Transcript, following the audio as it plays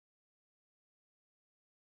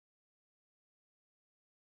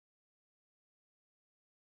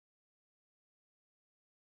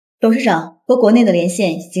董事长和国内的连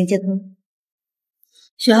线已经接通。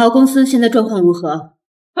雪豪公司现在状况如何？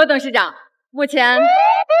何董事长，目前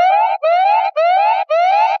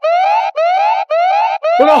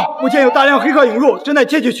报告，目前有大量黑客引入，正在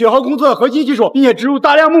窃取雪豪公司的核心技术，并且植入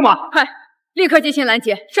大量木马。快，立刻进行拦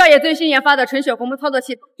截！少爷最新研发的纯血红木操作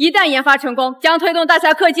系统，一旦研发成功，将推动大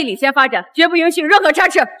夏科技领先发展，绝不允许任何差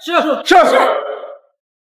池。是。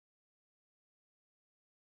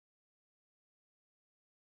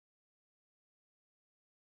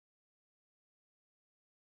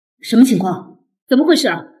什么情况？怎么回事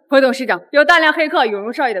啊？何董事长，有大量黑客涌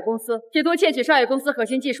入少爷的公司，企图窃取少爷公司核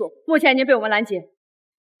心技术，目前已经被我们拦截。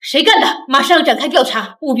谁干的？马上展开调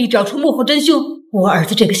查，务必找出幕后真凶。我儿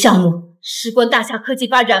子这个项目事关大夏科技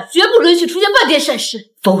发展，绝不允许出现半点闪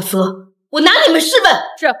失，否则我拿你们试问。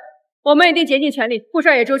是，我们一定竭尽全力护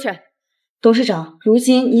少爷周全。董事长，如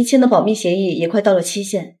今您签的保密协议也快到了期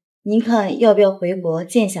限，您看要不要回国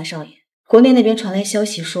见一下少爷？国内那边传来消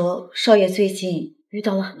息说，少爷最近遇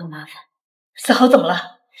到了很多麻烦。子豪怎么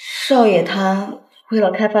了？少爷他为了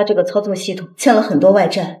开发这个操作系统，欠了很多外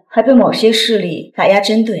债，还被某些势力打压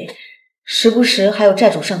针对，时不时还有债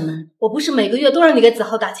主上门。我不是每个月都让你给子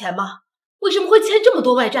豪打钱吗？为什么会欠这么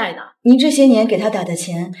多外债呢？您这些年给他打的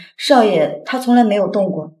钱，少爷他从来没有动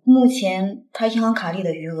过。目前他银行卡里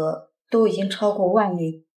的余额都已经超过1万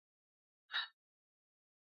亿。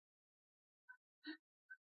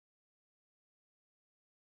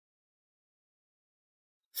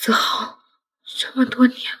子豪，这么多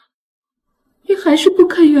年，你还是不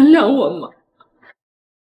肯原谅我吗？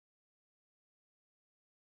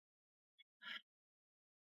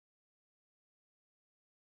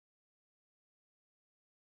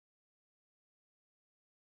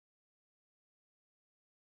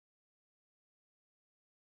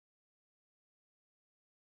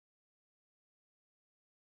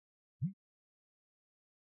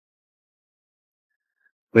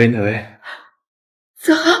喂，哪位？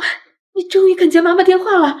子豪，你终于肯接妈妈电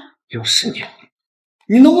话了。又是你，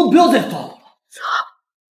你能不能不要再烦我了？子豪，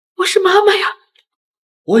我是妈妈呀。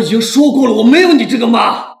我已经说过了，我没有你这个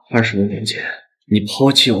妈。20多年前，你抛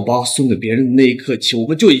弃我，把我送给别人的那一刻起，我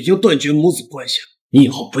们就已经断绝母子关系了。你以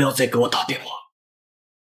后不要再给我打电话。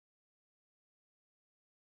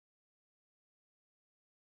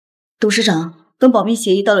董事长，等保密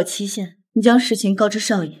协议到了期限，你将实情告知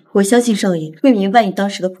少爷，我相信少爷会明白你当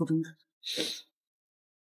时的苦衷的。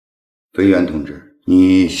飞源同志，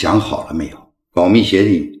你想好了没有？保密协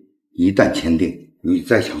议一旦签订，你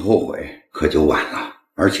再想后悔可就晚了。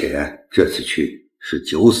而且这次去是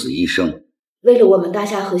九死一生。为了我们大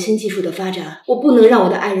夏核心技术的发展，我不能让我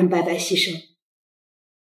的爱人白白牺牲。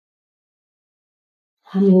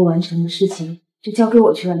还没有完成的事情，就交给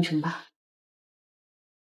我去完成吧。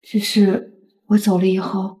只是我走了以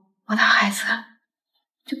后，我的孩子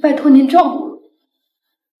就拜托您照顾了。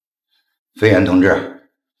飞源同志，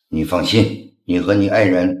你放心，你和你爱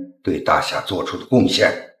人对大夏做出的贡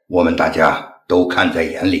献，我们大家都看在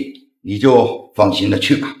眼里，你就放心的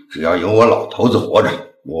去吧。只要有我老头子活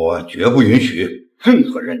着，我绝不允许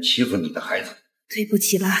任何人欺负你的孩子。对不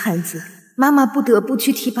起啦，孩子，妈妈不得不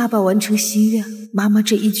去替爸爸完成心愿。妈妈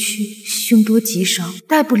这一去，凶多吉少，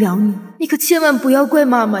带不了你，你可千万不要怪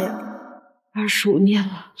妈妈呀。25年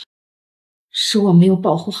了，是我没有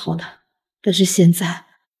保护好她，但是现在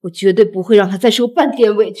我绝对不会让她再受半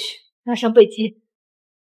点委屈。拿上背巾，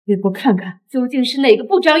给我看看，究竟是哪个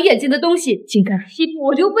不长眼睛的东西，竟敢批评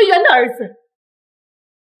我刘飞元的儿子！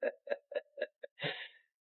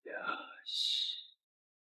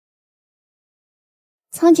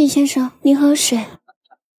苍井先生，您喝水。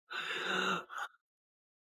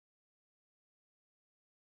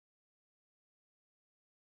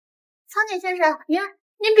苍井先生，您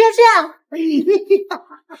别这样。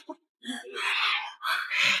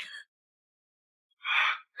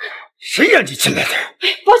谁让你进来的？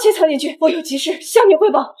抱歉，苍井君，我有急事向你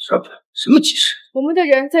汇报。什么急事？我们的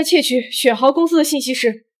人在窃取雪豪公司的信息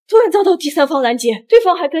时，突然遭到第三方拦截，对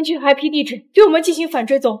方还根据 IP 地址对我们进行反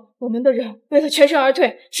追踪。我们的人为了全身而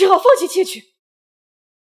退，只好放弃窃取。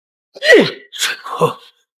蠢货，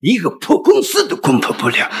一个破公司都攻破不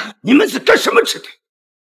了，你们是干什么吃的？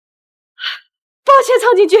抱歉，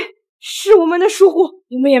苍井君，是我们的疏忽，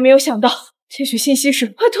我们也没有想到窃取信息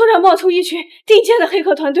时，会突然冒出一群顶尖的黑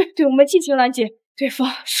客团队对我们进行拦截。对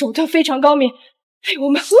方手段非常高明，令我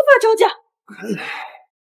们无法招架。看来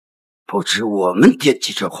不止我们惦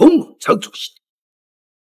记着鸿蒙操作系统。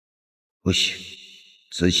不行，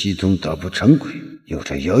此系统大不常规，有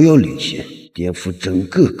着遥遥领先、颠覆整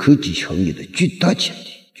个科技行业的巨大潜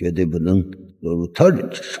力，绝对不能落入他人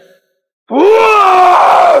之手。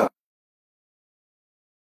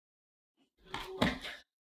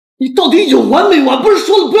你到底有完没完？不是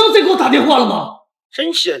说了不要再给我打电话了吗？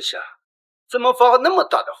陈先生，怎么发那么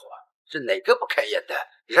大的火？是哪个不开眼的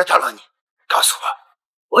惹到了你？告诉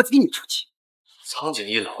我，我替你出气。苍井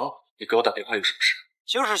一郎，你给我打电话有什么事？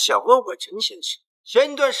就是想问问陈先生，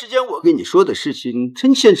前一段时间我跟你说的事情，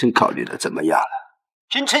陈先生考虑的怎么样了？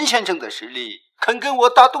凭陈先生的实力，肯跟我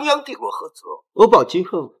大东洋帝国合作，我保今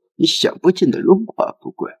后你享不尽的荣华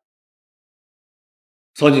富贵。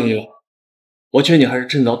苍井一郎，我劝你还是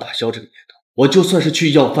趁早打消这个念头。我就算是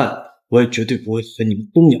去要饭，我也绝对不会和你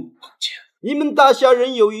们东洋人碰见。你们大夏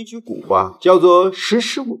人有一句古话，叫做识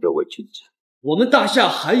时务者为俊杰。我们大夏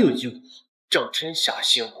还有一句古话，叫天下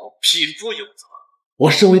兴亡，匹夫有责。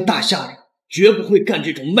我身为大夏人，绝不会干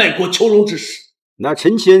这种卖国求荣之事。那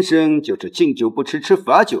陈先生就是敬酒不吃吃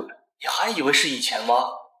罚酒了。你还以为是以前吗？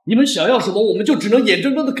你们想要什么，我们就只能眼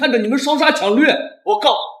睁睁地看着你们烧杀抢掠。我告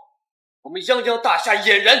诉你，我们泱泱大夏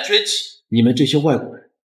俨然崛起。你们这些外国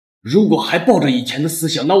人，如果还抱着以前的思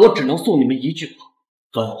想，那我只能送你们一句话：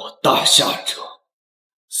犯我大夏者，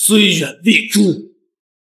虽远必诛。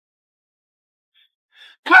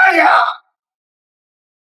快呀！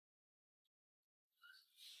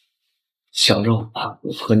想让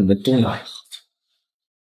我和你们东洋人合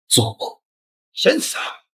作，做梦！先生，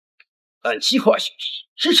按计划行事，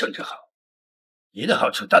是成就好，你的好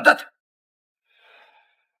处大大的。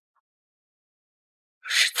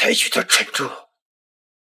是采取的蠢住，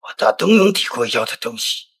我大东洋帝国要的东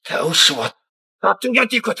西，都是我大东洋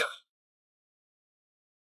帝国的。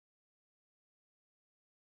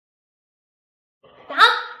打！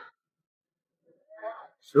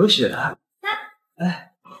小雪，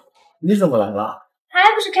哎，你怎么来了？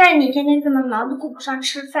还不是看你天天这么忙，都顾不上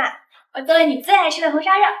吃饭。我做了你最爱吃的红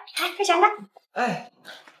烧肉，来，快尝尝。哎，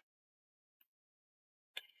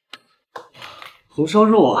红烧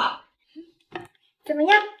肉啊，怎么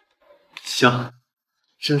样？香，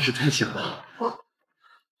真是太香了。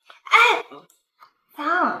哎，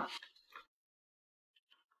脏，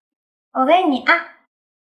我喂你啊。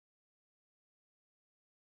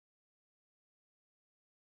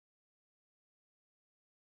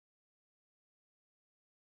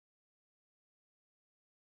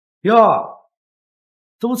哟，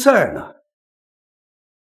都在呢，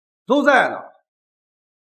都在呢。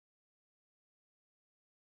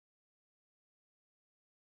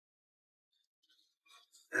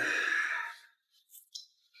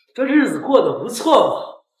这日子过得不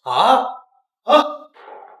错嘛？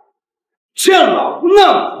欠老子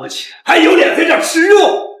那么多钱，还有脸在这吃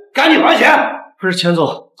肉？赶紧还钱！不是钱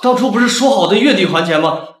总，当初不是说好的月底还钱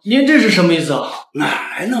吗？您这是什么意思啊？哪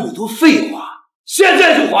来那么多废话？现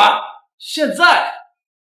在就还！现在？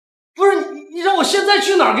不是你让我现在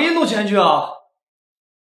去哪儿给你弄钱去啊？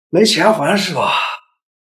没钱还是吧？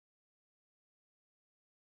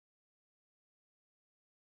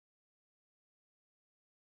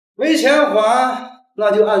没钱还，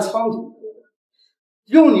那就按仓主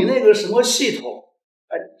用你那个什么系统。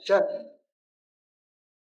哎，这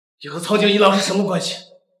你和苍井一郎是什么关系？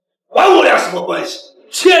管我俩什么关系？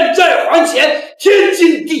欠债还钱，天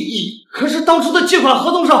经地义。可是当初的借款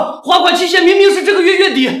合同上还款期限明明是这个月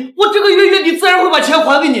月底，我这个月月底自然会把钱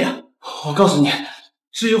还给你。我告诉你，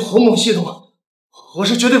至于鸿蒙系统，我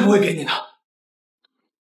是绝对不会给你的。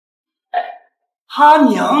他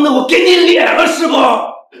娘的，我给你脸了是不？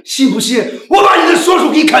信不信我把你的双手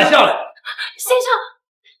给你砍下来？先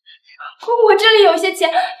生，我这里有些钱，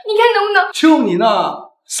你看能不能？就你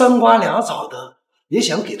那三瓜俩枣的，也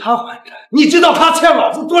想给他还债？你知道他欠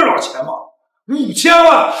老子多少钱吗？5000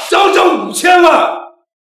万，整整5000万！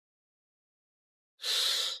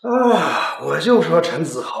啊，我就说陈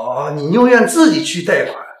子豪，你宁愿自己去贷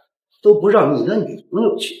款，都不让你的女朋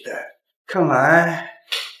友去贷，看来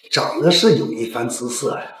长得是有一番姿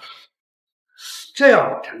色呀。这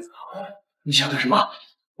样吧，陈子豪，你想干什么？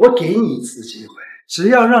我给你一次机会，只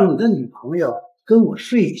要让你的女朋友跟我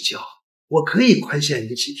睡一觉，我可以宽限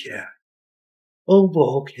你几天，O 不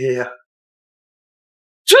OK 呀？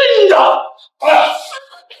真的！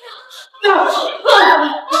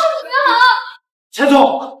钱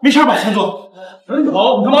总，没事吧？钱总，陈子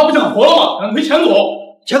豪，你他妈不想活了吗？没钱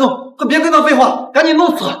总，钱总，快别跟他废话，赶紧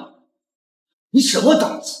弄死他！你什么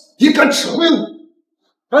档次？也敢指挥我？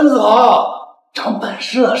陈子豪，长本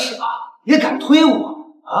事了是吧？也敢推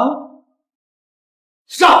我啊？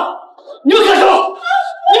上！你们干什么？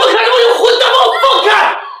你们干什么？你们混蛋，把我放开！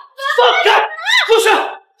放开！出去！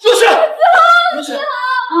出去！出去！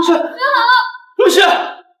出去！出去！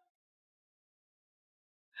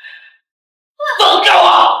放开我！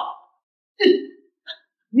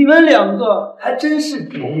你们两个还真是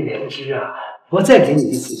别有良知啊！我再给你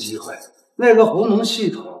一次机会，那个鸿蒙系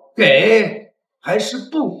统给还是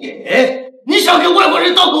不给？你想给外国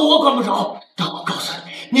人当狗，我管不着。但我告诉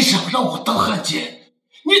你，你想让我当汉奸，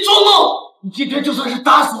你做梦！你今天就算是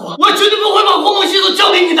打死我，我绝对不会把鸿蒙系统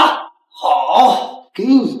交给你的。好，给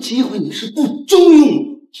你机会你是不中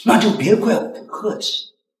用，那就别怪我不客气。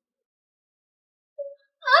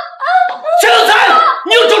陈有才，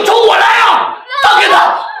你有种冲我来啊！放开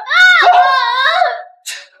他！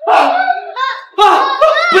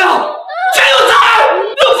不要！陈有才，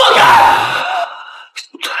给我放开！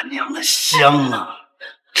他娘的香啊！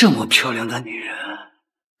这么漂亮的女人，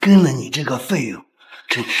跟了你这个费用，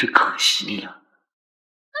真是可惜了。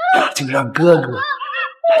那就让哥哥来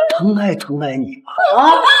疼爱疼爱你吧。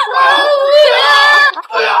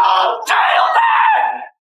不要！陈有才！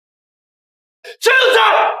陈有才，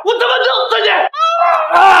我他妈弄死你！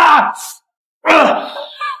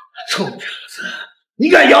臭婊子，你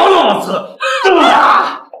敢咬老子！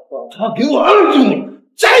他给我摁住了！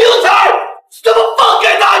陈有才，怎么放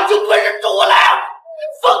开他？你有本事冲我来啊！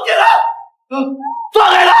放开他！放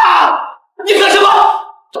开他！你干什么？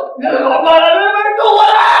你老妈的，有本事冲我来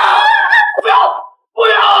啊！不要！不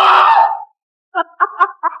要啊！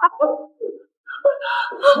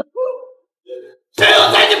陈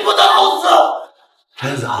有才，你不能好死！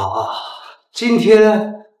陈子豪啊，今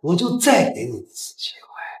天我就再给你一次机会，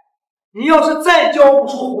你要是再交不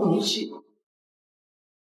出鸿蒙系统，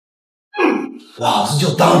老子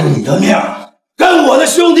就当着你的面跟我的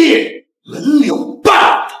兄弟轮流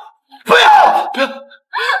办他！不要！不要！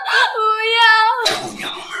臭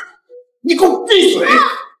娘们儿，你给我闭嘴！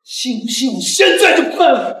信不信我现在就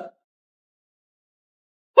办了？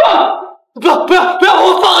不要！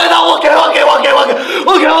我放开他！我给！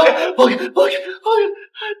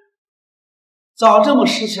早这么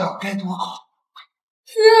识相该多好！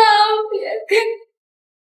别给！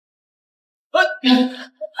别给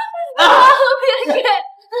他！别给他！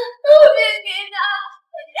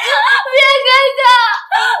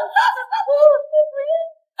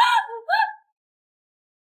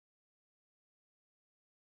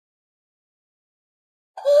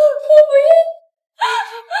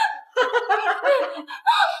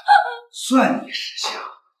算你识相，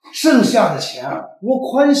剩下的钱我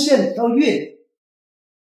宽限你到月底。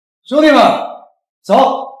兄弟们，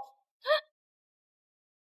走！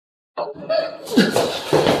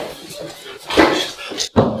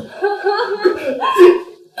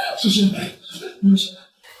苏欣，没事，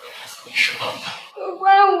没事吧？都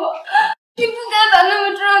怪我，你不该把那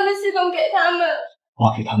么重要的系统给他们。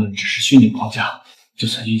我给他们只是虚拟框架，就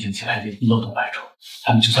算运行起来也漏洞百出，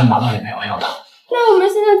他们就算拿到也没有用的。那我们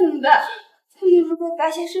现在怎么办？他们如果发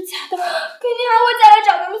现是假的，肯定还会再来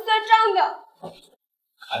找咱们算账的。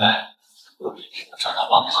看来我们只能让他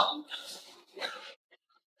忘了。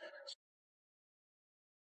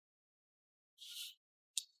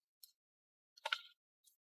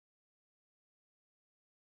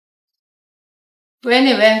喂，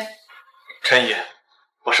哪位？陈爷，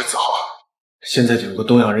我是子豪。现在有个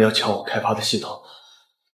东洋人要抢我开发的系统，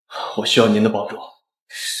我需要您的帮助。啊？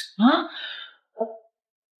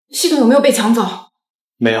系统有没有被抢走？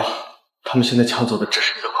没有，他们现在抢走的只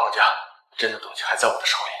是一个框架，真的东西还在我的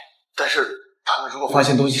手里。但是他们如果发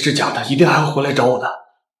现东西是假的，一定还会回来找我的。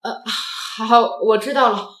好，我知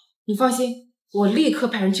道了，你放心，我立刻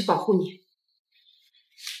派人去保护你。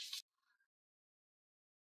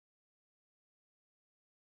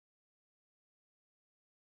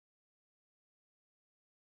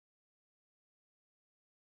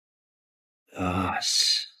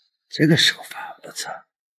是这个手法不错。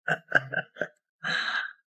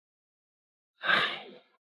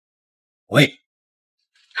喂，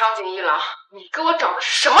苍井一郎，你给我找的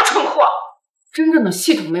是什么蠢货？真正的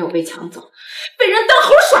系统没有被抢走，被人当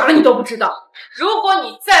猴耍了，你都不知道。如果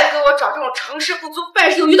你再给我找这种成事不足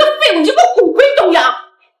败事有余的废物，你就给我滚回东洋！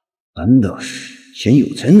难道是嫌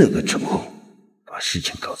有才那个蠢货把事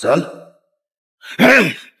情搞砸了？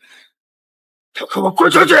都给我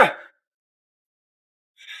滚出去！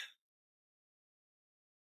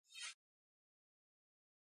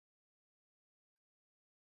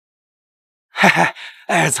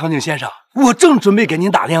苍井先生，我正准备给您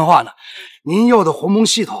打电话呢。您要的鸿蒙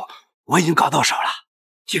系统我已经搞到手了。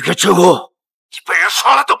这个蠢货，你被人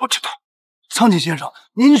杀了都不知道。苍井先生，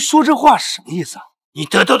您说这话是什么意思啊？你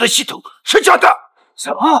得到的系统是假的。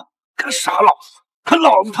什么？敢杀老子？看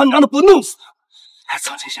老子他娘的不弄死他！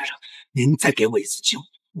苍井先生，您再给我一次机会，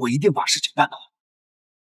我一定把事情办好。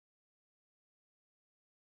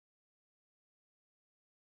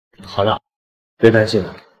好的，别担心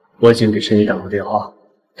了，我已经给陈毅打过电话，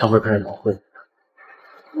他会派人保护你的。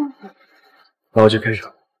那我就开始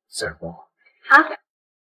自然光。好。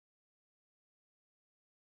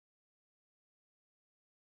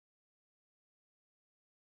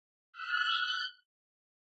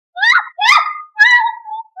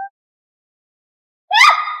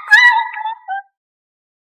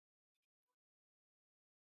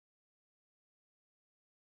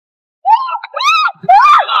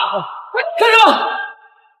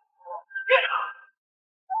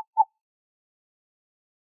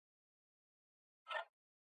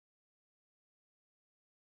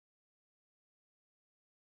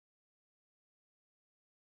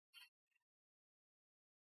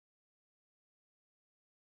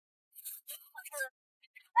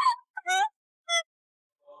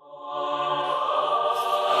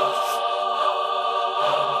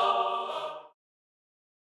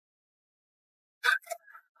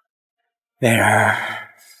美人儿，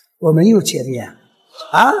我们又见面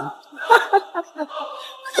啊！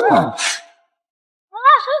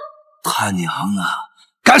他娘啊，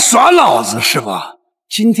敢耍老子是吧？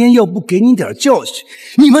今天要不给你点教训，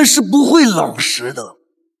你们是不会老实的。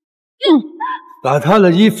把他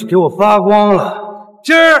的衣服给我发光了，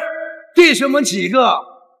今儿弟兄们几个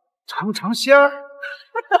尝尝鲜儿。你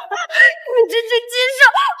这只禽兽，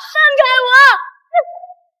放开我！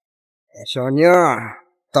小妞儿，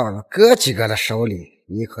到了哥几个的手里，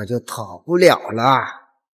你可就逃不了了。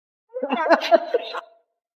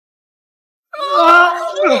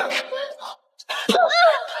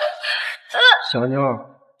小妞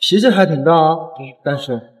脾气还挺大啊，但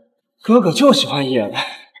是哥哥就喜欢野的。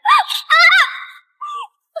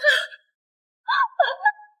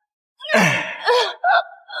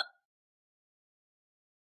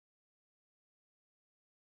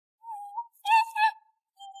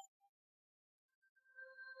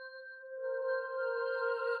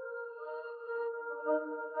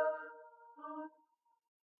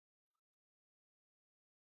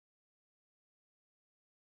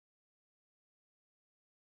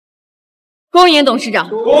恭迎董事长！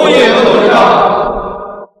恭迎董事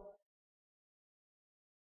长！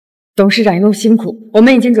董事长一路辛苦，我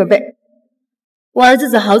们已经准备。我儿子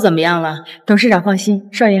子豪怎么样了？董事长放心，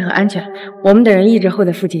少爷很安全，我们的人一直候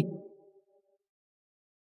在附近。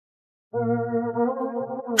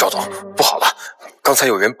赵总，不好了！刚才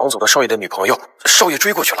有人绑走了少爷的女朋友，少爷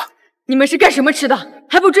追过去了。你们是干什么吃的？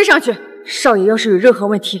还不追上去？少爷要是有任何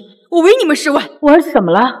问题，我唯你们是外。我儿子怎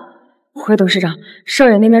么了？回董事长，少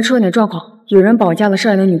爷那边出了点状况，有人绑架了少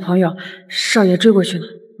爷的女朋友，少爷追过去了，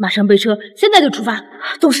马上备车，现在就出发。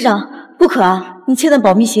董事长，不可啊！你签的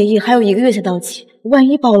保密协议还有1个月才到期，万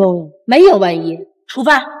一暴露了，没有万一，出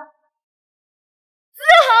发。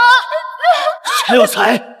陈有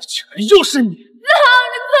才，全又是你！子豪，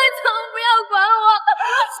你快走，不要管我！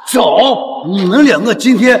走！你们2个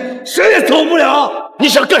今天谁也走不了！你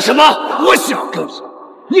想干什么？我想干什么？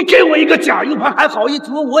你给我一个假硬盘还好意思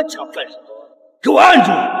问我想干什么？给我按住！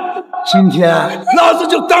今天老子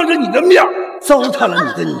就当着你的面糟蹋了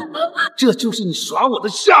你的女，这就是你耍我的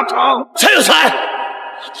下场！陈有才，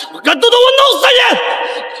怎么敢动我弄死你！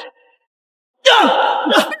别动他！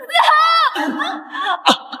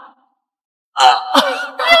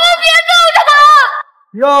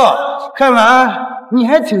哟，看来你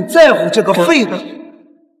还挺在乎这个废物。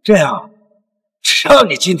这样，只要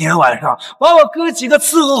你今天晚上把我哥几个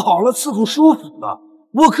伺候好了，伺候舒服了，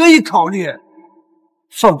我可以考虑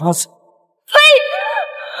放他走。呸！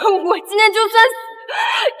我今天就算死，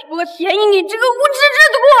也不会便宜你这个无耻之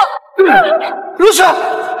徒！如此，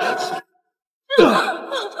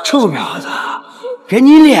臭婊子，给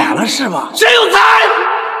你脸了是吧？谁有才？有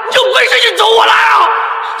本事就冲我来啊！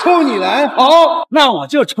冲你来？好，那我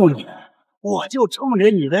就冲你来，我就冲着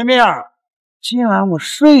你的面儿，今晚我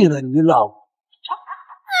睡了你老婆。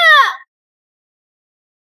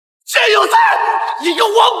谁有才？你个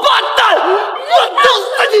王八蛋！我弄死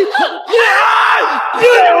你！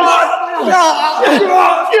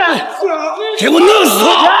给我弄死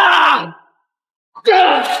他！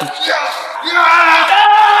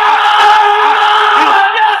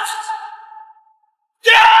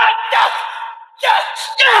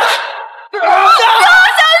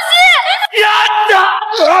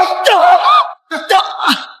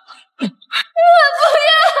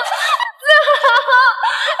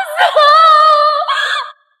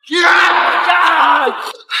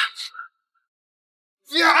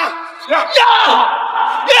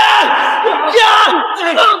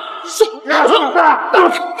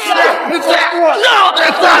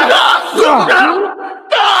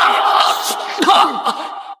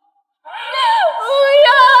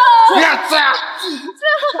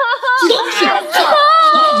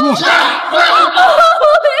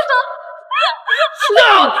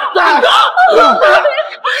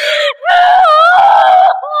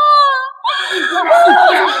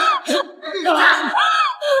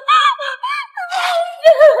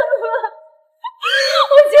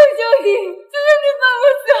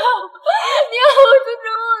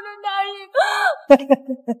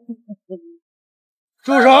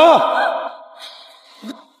住手！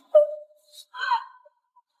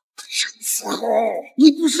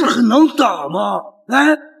你不是很能打吗？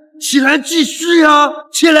来，起来继续呀！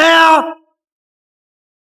起来呀！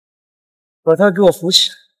把他给我扶起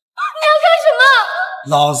来！你要干什么？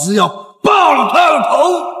老子要爆了他的头！别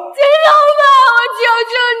动吧，我求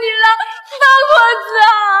求你了，我子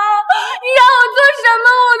豪，你让我做什么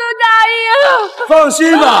我都答应。放心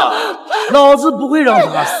吧，老子不会让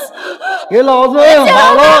他死，给老子摁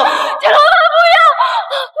好了。钱老板不要，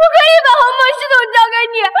我可以把鸿蒙系统交给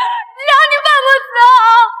你，只要你放过子豪。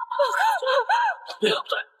对不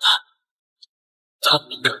对？他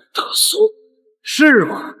敏感特殊。是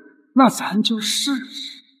吗？那咱就试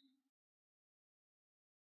试。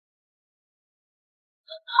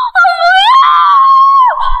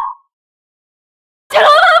钱老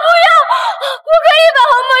板不要，我可以把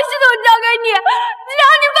鸿蒙系统交给你，只要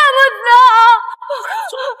你放过子豪。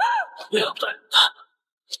对不对？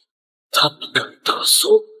他敏感特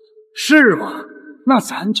殊。是吗？那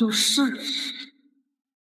咱就试试。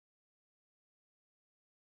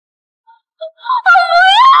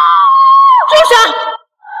住手！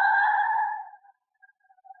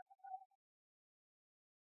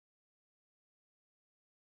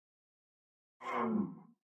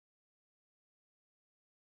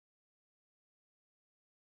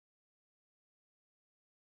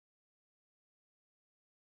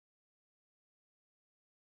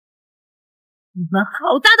你们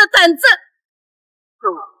好大的胆子！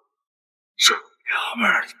这娘们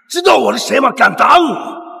儿，知道我是谁吗？敢打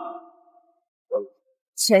我！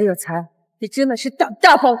钱有才，你真的是胆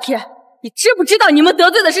大包天！你知不知道你们得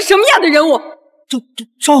罪的是什么样的人物？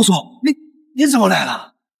赵总，你怎么来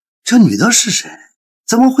了？这女的是谁？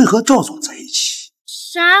怎么会和赵总在一起？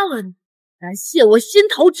杀了你，来泄我心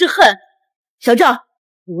头之恨！小赵，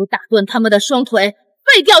给我打断他们的双腿，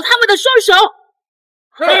废掉他们的双手！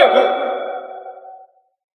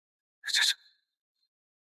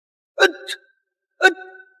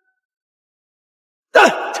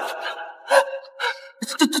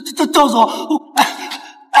赵总，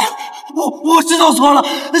我知道错了，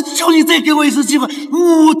求你再给我一次机会，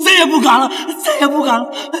我再也不敢了，再也不敢了，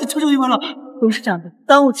求求你们了。董事长的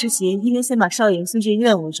当务之急，应该先把少爷送进医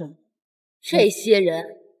院为准。这些人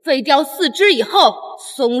废掉四肢以后，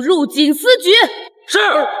送入警司局。是。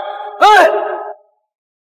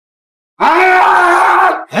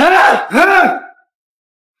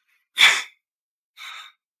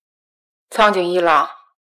苍井一郎，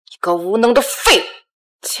你个无能的废物！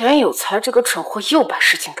钱有才这个蠢货又把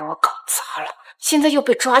事情给我搞砸了，现在又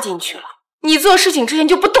被抓进去了。你做事情之前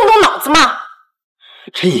就不动动脑子吗？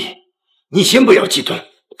陈毅，你先不要激动，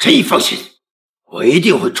陈毅放心，我一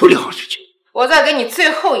定会处理好事情。我再给你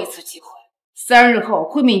最后一次机会，3日后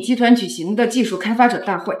慧敏集团举行的技术开发者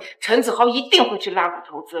大会，陈子豪一定会去拉拢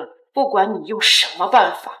投资，不管你用什么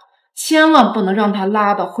办法，千万不能让他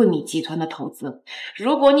拉到慧敏集团的投资。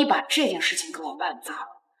如果你把这件事情给我办砸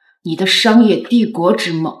了，你的商业帝国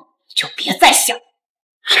之梦就别再想。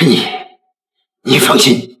陈毅，你放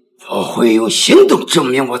心，我会用行动证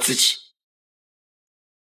明我自己。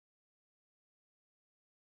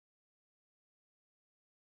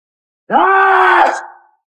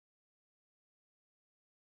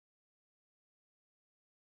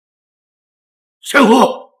蠢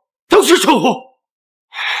货，都是蠢货！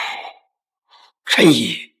陈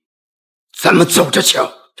毅，咱们走着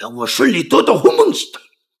瞧，等我顺利夺到鸿蒙系统，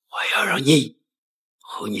我要让你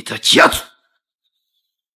和你的家族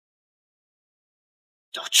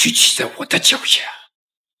都屈膝在我的脚下，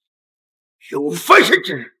永无翻身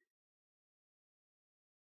之日。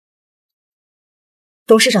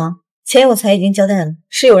董事长，钱有才已经交代了，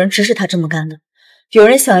是有人指使他这么干的。有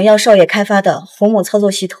人想要少爷开发的鸿蒙操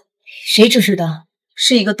作系统。谁指使的？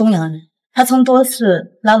是一个东洋人，他曾多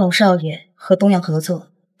次拉拢少爷和东洋合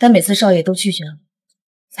作，但每次少爷都拒绝了，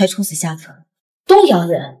才出此下策。东洋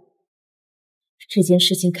人，这件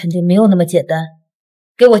事情肯定没有那么简单。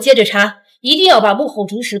给我接着查，一定要把幕后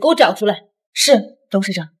主使给我找出来。是，董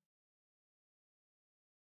事长。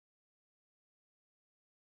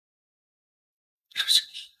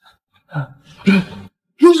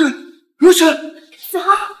如萱，子豪，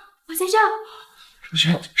我在这儿。如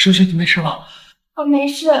萱，你没事吧？我没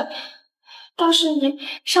事，倒是你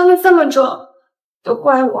伤得这么重，都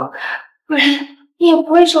怪我，不然你也不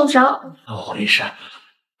会受伤。我没事。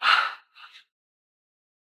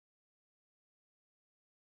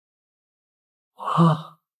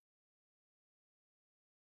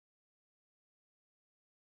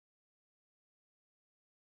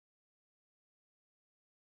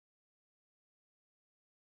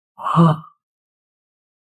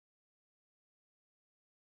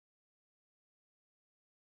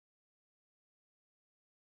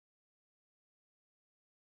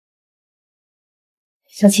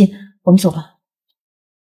小七，我们走吧。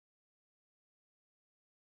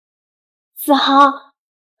子豪，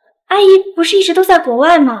阿姨不是一直都在国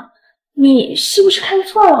外吗？你是不是看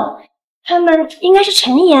错了？他们应该是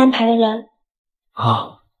陈姨安排的人。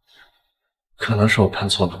可能是我看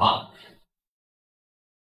错了吧？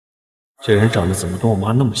这人长得怎么跟我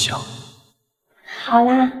妈那么像？好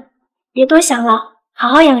啦，别多想了，好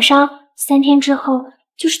好养伤。3天之后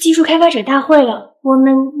就是技术开发者大会了，我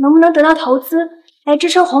们能不能得到投资来支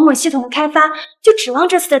撑鸿蒙系统的开发，就指望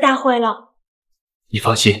这次的大会了。你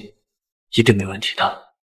放心，一定没问题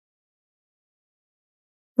的。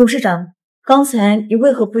董事长，刚才你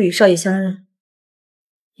为何不与少爷相认？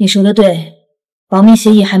你说的对，保密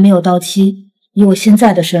协议还没有到期，以我现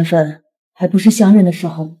在的身份，还不是相认的时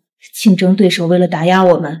候。竞争对手为了打压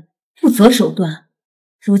我们，不择手段。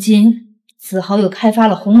如今子豪又开发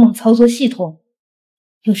了鸿蒙操作系统，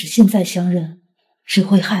要是现在相认，只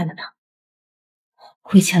会害了他。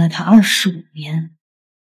亏欠了他25年，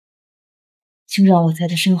就让我在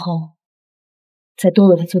他身后再多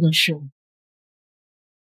为他做点事。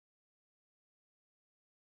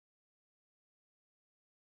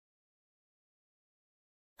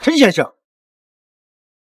陈先生，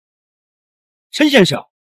陈先生，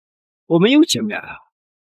我们又见面了。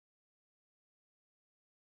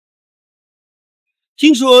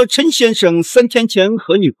听说陈先生3天前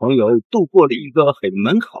和女朋友度过了一个很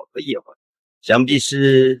美好的夜晚，想必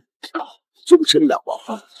是终身难忘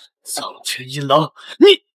吧。苍天一郎，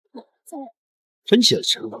你陈先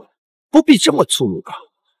生不必这么粗鲁吧，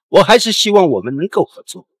我还是希望我们能够合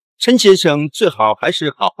作。陈先生最好还是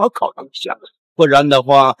好好考虑一下，不然的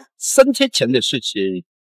话，3天前的事情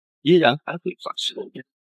依然还会发生。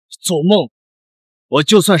做梦！我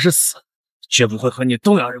就算是死，绝不会和你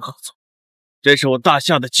东洋人合作。这是我大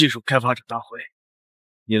夏的技术开发者大会，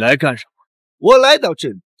你来干什么？我来到这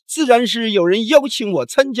里，自然是有人邀请我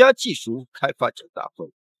参加技术开发者大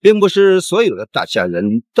会，并不是所有的大夏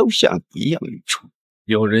人都像你一样愚蠢。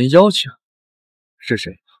有人邀请？是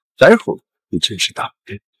谁？待会儿你真是大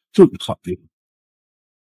人，注意考虑。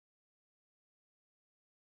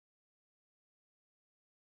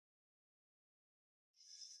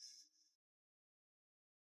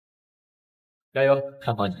加油，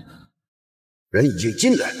看好你。人已经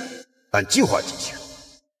进来了，按计划进行。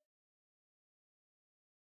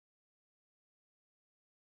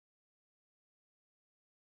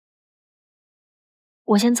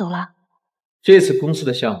我先走了。这次公司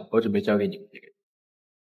的项目，我准备交给你们。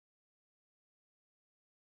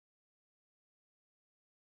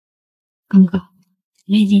刚哥，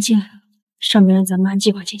人已经进来了，上面让咱们按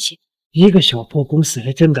计划进行。一个小破公司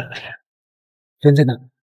还真敢来。人在哪？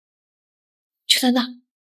就在那。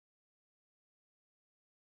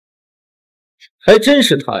还真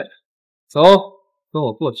是他呀！走，跟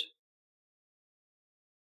我过去。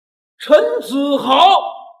陈子豪，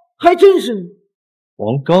还真是你。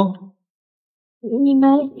王刚，你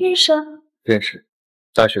们认识？认识，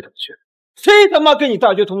大学同学。谁他妈跟你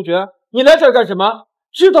大学同学？你来这儿干什么？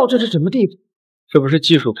知道这是什么地方？这不是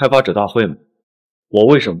技术开发者大会吗？我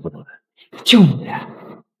为什么不能来？就你，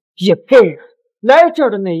也配啊！来这儿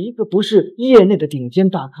的哪一个不是业内的顶尖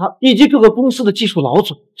大咖，以及各个公司的技术老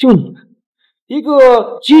总？就你们，一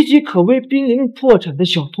个岌岌可危、濒临破产的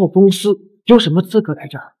小破公司，有什么资格来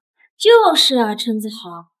这儿？就是啊，陈子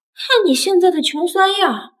豪，看你现在的穷酸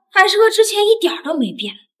样，还是和之前一点都没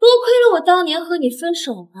变。多亏了我当年和你分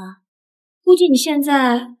手了，估计你现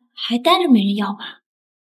在还单着没人要吧？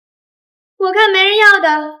我看没人要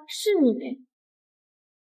的是你。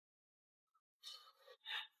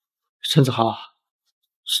陈子豪，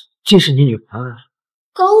这是你女朋友啊？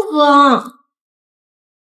刚哥，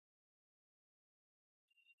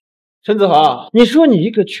陈子豪，你说你一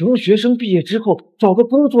个穷学生毕业之后找个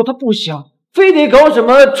工作他不想，非得搞什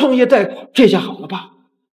么创业贷款，这下好了吧？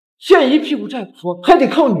欠一屁股债不说，还得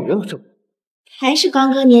靠女人生活。还是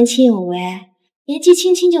刚哥年轻有为，年纪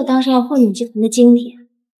轻轻就当上了汇敏集团的经理，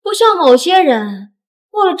不像某些人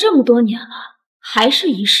过了这么多年了，还是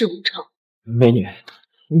一事无成。美女，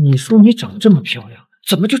你说你长这么漂亮，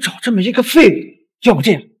怎么就找这么一个废物？要不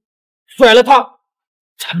这样，甩了他，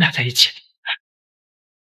咱们俩在一起。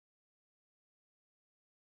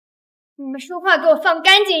你们说话给我放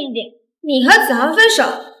干净一点！你和子豪分手，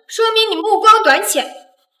说明你目光短浅。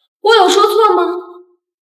我有说错吗？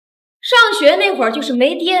上学那会儿就是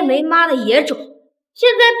没爹没妈的野种，现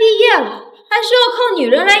在毕业了，还是要靠女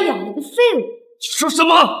人来养一个废物。你说什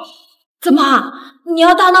么？怎么？你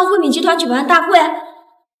要大闹汇敏集团举办大会？保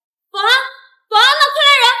安，快来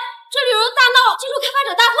人！这里有人大闹技术开发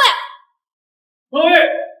者大会！各位，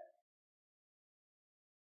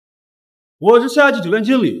我是夏季酒店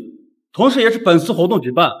经理，同时也是本次活动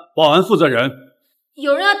举办保安负责人。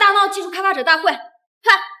有人要大闹技术开发者大会，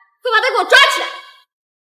快把他给我抓起来！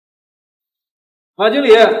马经理，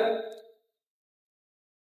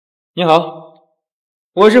你好，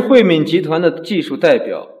我是汇敏集团的技术代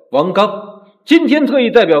表王刚。今天特意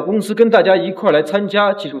代表公司跟大家一块来参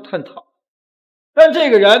加技术探讨，但这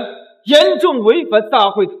个人严重违反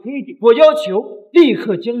大会的规定，我要求立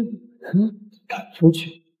刻将人赶出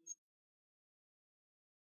去。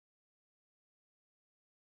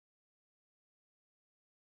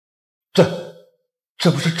这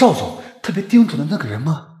不是赵总特别叮嘱的那个人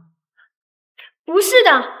吗？不是的，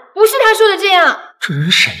不是他说的这样。这人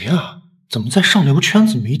谁呀？怎么在上流圈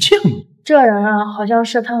子没见过？这人啊，好像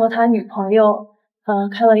是他和他女朋友，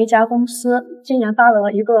开了一家公司，今年发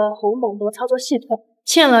了一个红蒙的操作系统，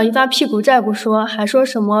欠了一大屁股债不说，还说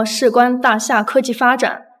什么事关大厦科技发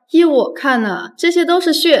展。依我看呢，这些都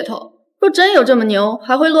是噱头。若真有这么牛，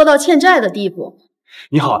还会落到欠债的地步。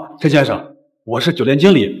你好，陈先生，我是酒店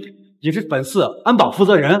经理，也是本次安保负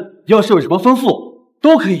责人，要是有什么吩咐，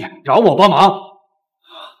都可以找我帮忙。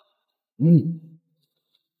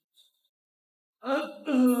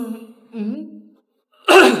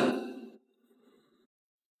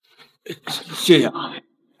谢谢啊。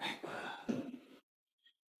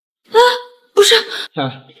不是，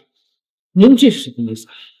您这是什么意思？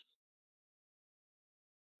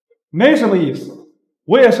没什么意思，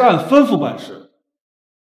我也是按吩咐办事。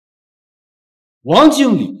王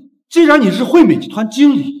经理，既然你是惠美集团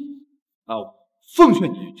经理，奉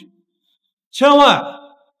劝你一句，千万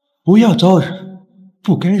不要招惹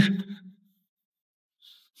不该惹的人。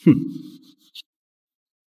哼！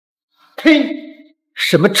呸！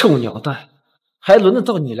什么臭鸟蛋，还轮得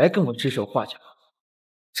到你来跟我指手画脚？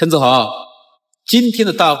陈子豪，今天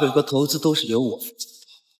的大会和投资都是由我负责。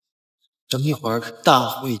等一会儿大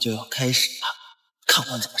会就要开始了，看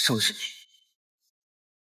我怎么收拾你。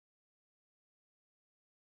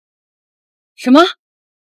什么？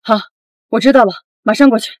好，我知道了，马上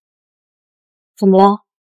过去。怎么了？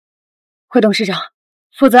惠董事长，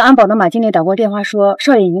负责安保的马经理打过电话说，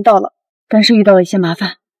少爷已经到了，但是遇到了一些麻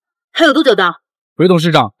烦。还有多久到？韦董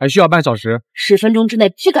事长，还需要半小时。10分钟之内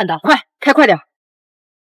必须赶到，快，开快点！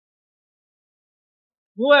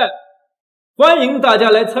诸位，欢迎大家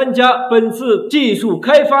来参加本次技术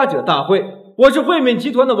开发者大会。我是惠美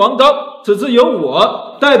集团的王刚，此次由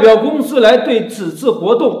我代表公司来对此次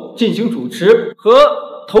活动进行主持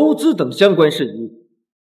和投资等相关事宜。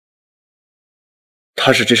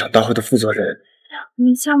他是这场大会的负责人。你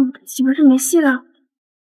们项目基本上没戏了。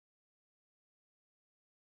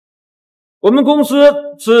我们公司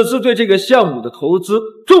此次对这个项目的投资，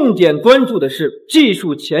重点关注的是技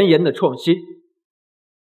术前沿的创新。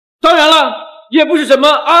当然了，也不是什么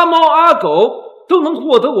阿猫阿狗都能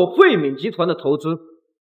获得我惠敏集团的投资。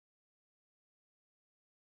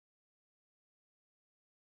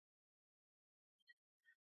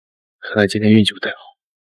看来今天运气不太好，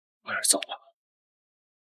我还是走了。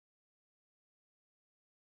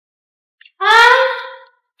哎，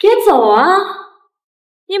别走啊！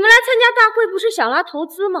你们来参加大会不是想拉投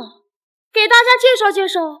资吗？给大家介绍介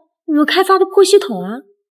绍你们开发的破系统啊！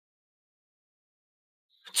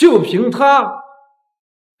就凭他，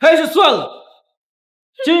还是算了。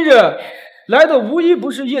今日来的无一不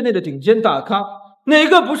是业内的顶尖大咖，哪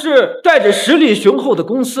个不是带着实力雄厚的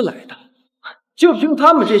公司来的？就凭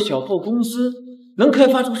他们这小破公司，能开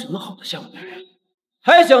发出什么好的项目来？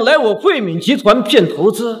还想来我惠敏集团骗投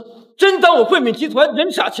资？真当我惠敏集团人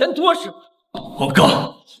傻钱多是吗？王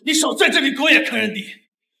刚，你少在这里狗眼看人低！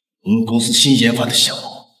我们公司新研发的项目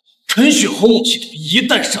纯血红蒙系统一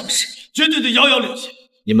旦上市，绝对的遥遥领先。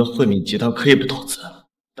你们惠敏集团可以不投资，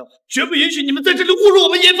但我绝不允许你们在这里侮辱我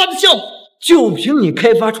们研发的项目。就凭你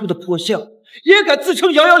开发出的破项，也敢自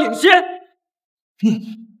称遥遥领先？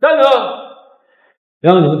大哥，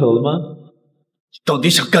让你们走了吗？你到底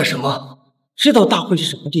想干什么？知道大会是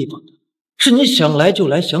什么地方的？是你想来就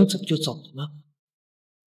来，想走就走的吗？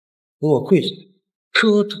给我跪下来，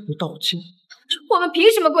磕头道歉！我们凭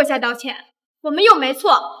什么跪下道歉？我们又没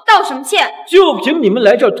错，道什么歉？就凭你们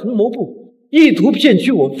来这儿图谋不轨，意图骗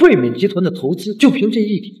取我惠敏集团的投资，就凭这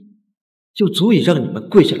一点，就足以让你们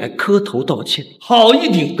跪下来磕头道歉。好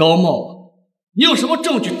一顶高帽啊！你有什么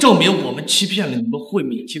证据证明我们欺骗了你们惠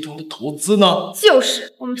敏集团的投资呢？就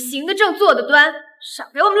是我们行得正，坐得端，少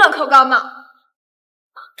给我们乱扣高帽。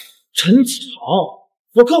陈子豪，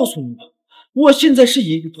我告诉你们，我现在是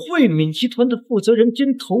以惠敏集团的负责人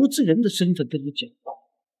兼投资人的身份跟你讲话，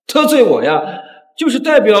得罪我呀，就是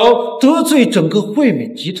代表得罪整个惠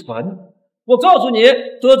敏集团。我告诉你，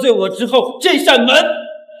得罪我之后，这扇门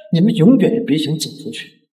你们永远也别想走出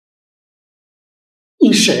去。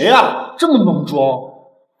你谁呀？这么浓妆，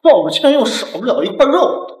道个歉又少不了一块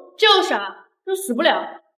肉。就是啊，都死不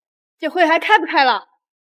了。这会还开不开了？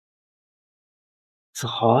子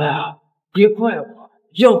豪呀，别怪我，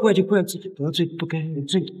要怪就怪自己得罪不该得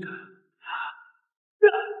罪的人。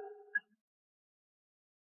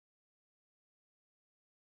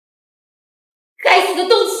死的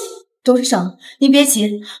东西！董事长，您别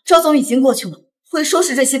急，赵总已经过去了，会收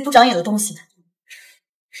拾这些不长眼的东西的。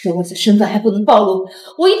如果这身份还不能暴露，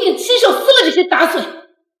我一定亲手撕了这些杂碎！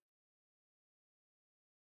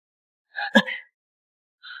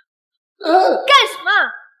干什么？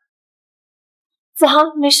子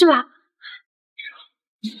豪，没事吧？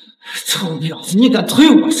臭婊子，你敢推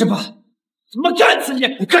我是吧？怎么干死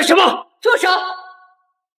你！干什么？住手！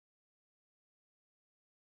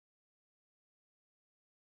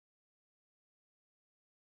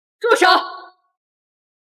住手！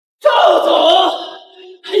赵总，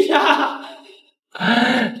哎呀，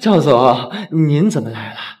赵总，您怎么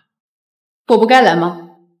来了？我不该来吗？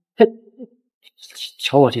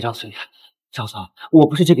瞧我这张嘴呀，赵总，我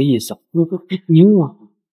不是这个意思，您忘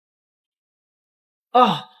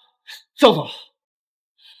啊，赵总，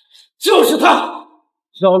就是他，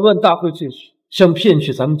扰乱大会秩序，想骗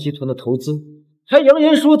取咱们集团的投资，还扬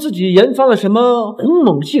言说自己研发了什么红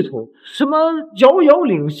蒙系统，什么遥遥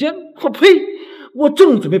领先，我呸！我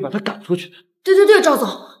正准备把他赶出去呢。对，赵总，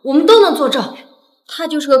我们都能作证，他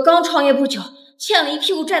就是个刚创业不久，欠了一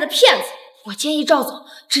屁股债的骗子。我建议赵总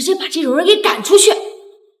直接把这种人给赶出去。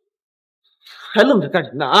还愣着干什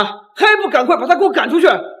么呢啊？还不赶快把他给我赶出去！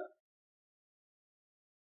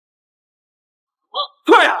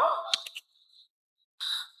快呀！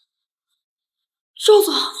赵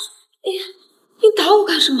总，你打我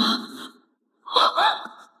干什么？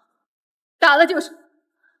打了就是。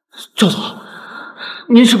赵总，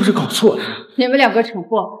您是不是搞错了？你们两个蠢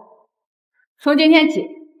货，从今天起，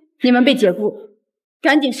你们被解雇，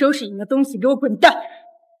赶紧收拾你们的东西，给我滚蛋！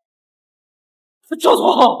赵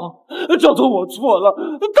总，我错了，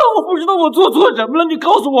但我不知道我做错什么了，你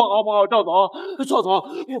告诉我好不好？赵总，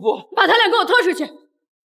要不把他俩给我拖出去，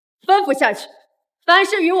吩咐下去，凡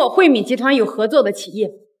是与我慧敏集团有合作的企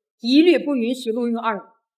业，一律不允许录用二人，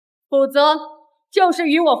否则就是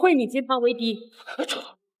与我慧敏集团为敌。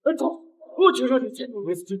赵总，我求求你见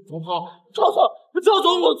我一次好不好？赵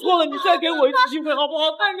总，我错了，你再给我一次机会好不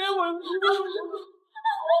好？再给我一次机会。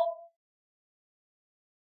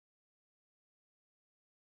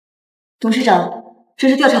董事长，这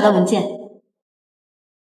是调查的文件。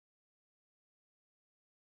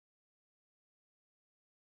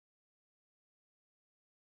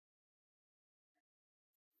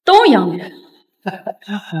东洋人，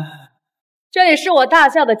这里是我大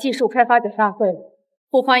校的技术开发者大会，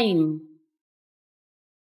不欢迎你们。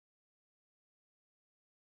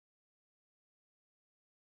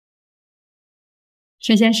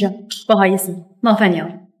陈先生，不好意思，冒犯您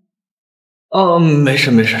了。哦，没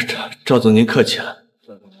事，赵总您客气了。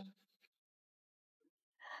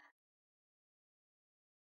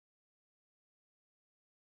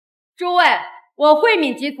诸位，我慧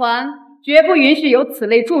敏集团绝不允许有此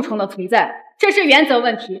类蛀虫的存在，这是原则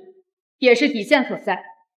问题，也是底线所在。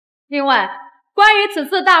另外，关于此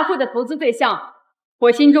次大会的投资对象，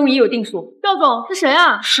我心中已有定数。赵总是谁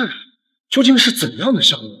啊？是，究竟是怎样的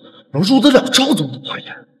项目能入得了赵总的法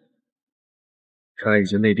眼？看来已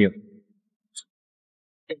经内定。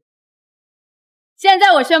现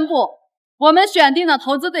在我宣布，我们选定的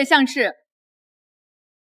投资对象是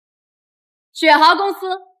雪豪公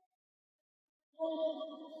司。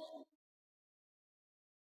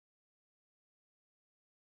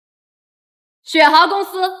雪豪公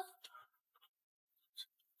司。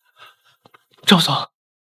赵总，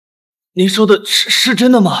您说的是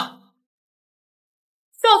真的吗？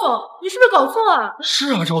赵总，你是不是搞错了？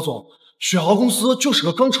是啊，赵总，雪豪公司就是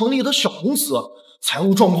个刚成立的小公司，财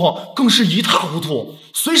务状况更是一塌糊涂，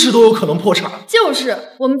随时都有可能破产。就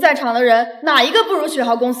是我们在场的人，哪一个不如雪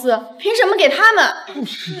豪公司？凭什么给他们？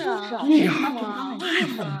是啊，对呀，太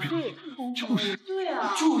方便了，就是对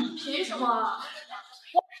啊，凭什么？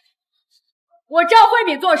我赵慧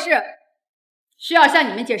敏做事，需要向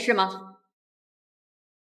你们解释吗？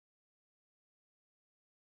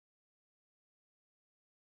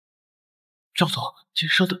赵总，您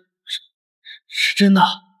说的是真的？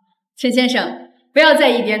陈先生，不要在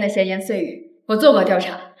意别人的闲言碎语。我做过调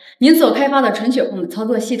查，您所开发的纯血红的操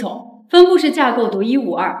作系统，分布式架构独一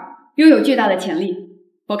无二，拥有巨大的潜力。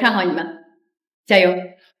我看好你们，加油！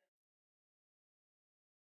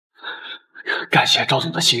感谢赵总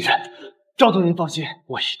的信任。赵总您放心，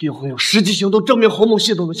我一定会用实际行动证明红蒙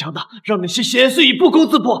系统的强大，让那些闲言碎语不攻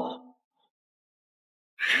自破。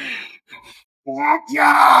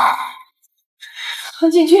唐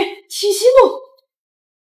建军，起息怒！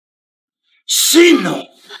息怒？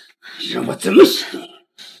让我怎么息怒？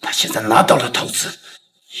他现在拿到了投资，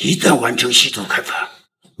一旦完成系统开发，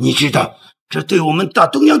你知道这对我们大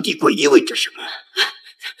东洋帝国意味着什么？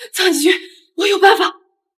唐建军，我有办法。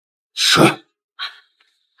说。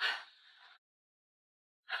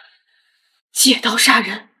借刀杀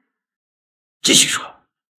人。继续说。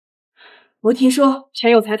我听说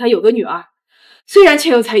钱有才他有个女儿，虽然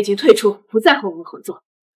钱有才已经退出，不再和我们合作，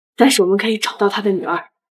但是我们可以找到他的女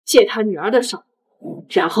儿，借他女儿的手，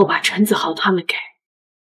然后把陈子豪他们给。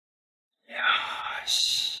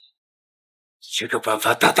这个办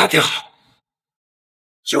法大大的好，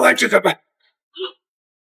就按这个办。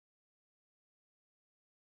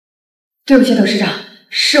对不起，董事长，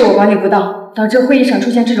是我管理不当，导致会议上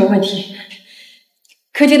出现这种问题，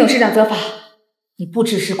恳请董事长责罚。你不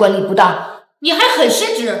只是管理不当，你还很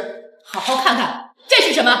失职。好好看看，这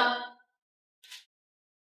是什么？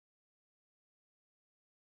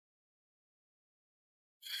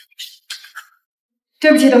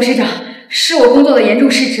对不起，董事长，是我工作的严重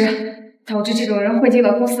失职，导致这种人混进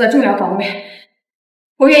了公司的重要岗位，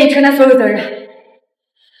我愿意承担所有责任。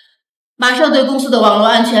马上对公司的网络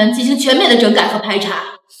安全进行全面的整改和排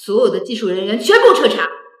查，所有的技术人员全部彻查。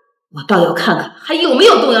我倒要看看还有没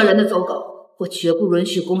有东洋人的走狗，我绝不允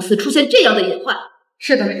许公司出现这样的隐患。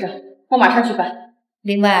是董事长，我马上去办。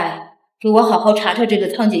另外，给我好好查查这个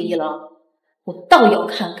苍井一郎，我倒要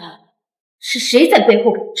看看是谁在背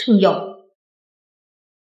后给他撑腰。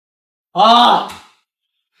啊！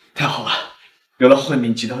太好了，有了慧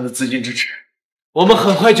敏集团的资金支持，我们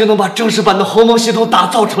很快就能把正式版的鸿蒙系统打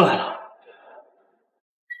造出来了。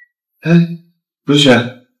哎，如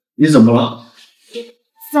雪，你怎么了？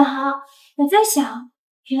子豪，我在想，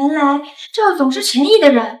原来赵总是陈毅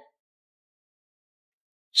的人。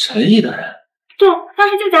陈毅的人？对，当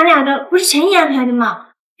时就咱俩的，不是陈毅安排的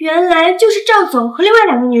吗？原来就是赵总和另外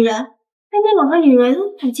2个女人，但那2个女人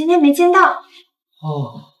我今天没见到。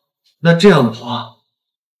哦。那这样的话，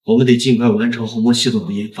我们得尽快完成鸿蒙系统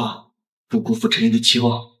的研发，不辜负陈毅的期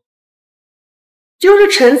望。就是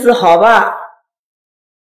陈子豪吧？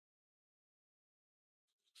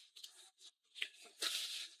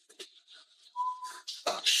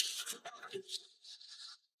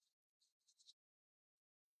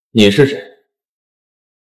你是谁？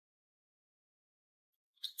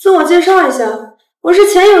自我介绍一下，我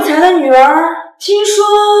是钱有才的女儿。听说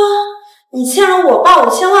你欠了我爸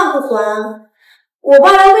5000万不还，我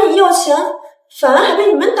爸来问你要钱，反而还被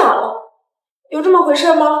你们打了，有这么回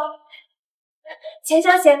事吗？钱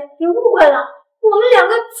小姐，你误会了，我们2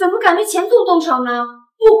个怎么敢对钱做动手呢？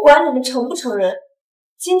不管你们承不承认，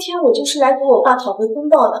今天我就是来给我爸讨回公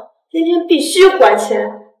道的，今天必须还钱。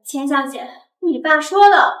钱小姐，你爸说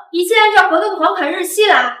了，一切按照合同的还款日期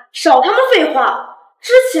来。少他妈废话，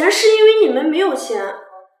之前是因为你们没有钱，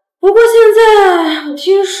不过现在我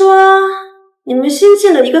听说你们新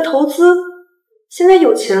进了一个投资，现在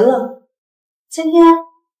有钱了，今天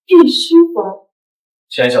必须还。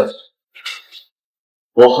钱小姐，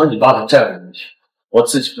我和你爸的债务问题我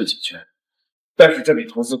自己会解决，但是这笔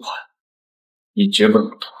投资款你绝不能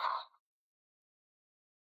动。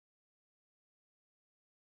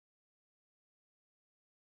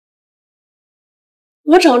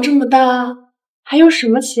我长这么大，还有什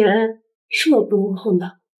么钱是我不能碰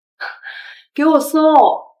的？给我搜！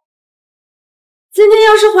今天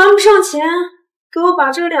要是还不上钱，给我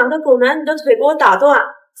把这2个狗男女的腿给我打断！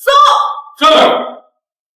搜！是。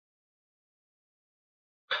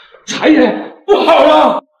茶叶，不好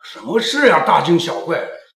了！什么事呀？大惊小怪。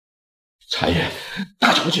茶叶，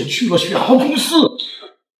大小姐去了雪豪公司。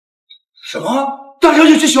什么？大小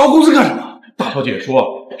姐去雪豪公司干什么？大小姐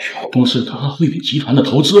说，雪豪公司谈了汇美集团的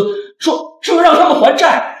投资，说让他们还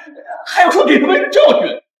债，还要说给他们教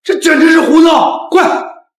训，这简直是胡闹！快，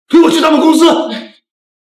推我去他们公司！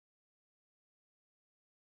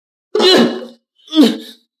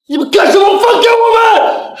你们干什么？放开我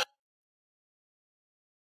们！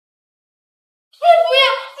不要，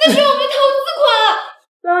那是我们投资款。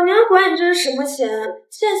老娘管你这是什么钱，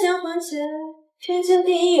欠钱还钱，天经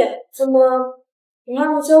地义。怎么，你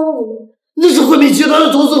让我教过你们？那是汇美集团的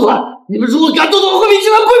投资款，你们如果敢动到汇美集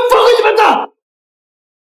团，不会放过你们的。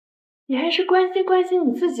你还是关心关心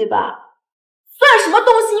你自己吧。算什么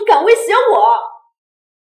东西？你敢威胁我？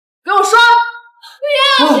给我刷！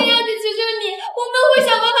不要，陈小姐，求求你，我们会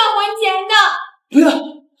想办法还钱的。不要！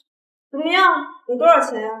怎么样？有多少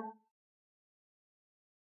钱呀？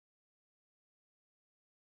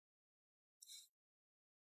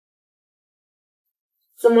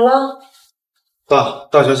怎么了？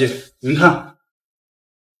大小姐，您看，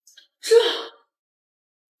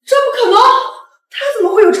这不可能！他怎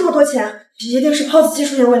么会有这么多钱？一定是 POS 机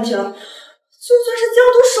出现问题了。就算是江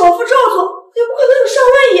图首富赵总，也不可能有上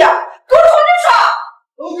万亿啊！给我重新刷！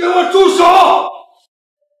都给我住手！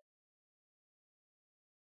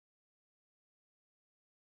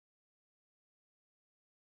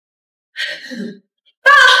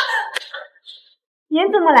爸，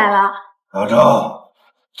您怎么来了？老周，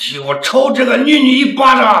替我抽这个女女一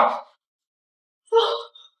巴掌！爸，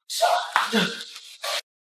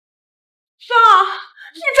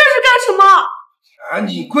你这是干什么？赶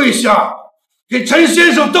紧跪下，给陈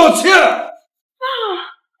先生道歉！爸，你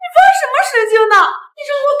发什么神经呢？你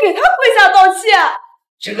让我给他跪下道歉？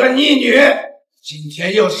这个逆女，今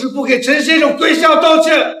天要是不给陈先生跪下道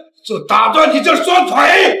歉，就打断你这双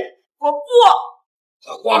腿！我不。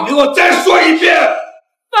这话给我再说一遍！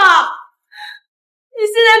爸，你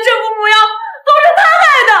现在这副模样都是他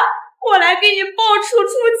害的，我来给你报仇出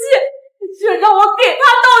气，你却让我给他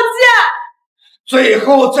道歉。最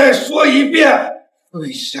后再说一遍，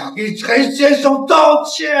跪下给陈先生道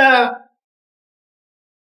歉。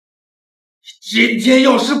今天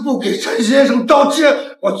要是不给陈先生道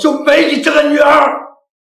歉，我就没你这个女儿。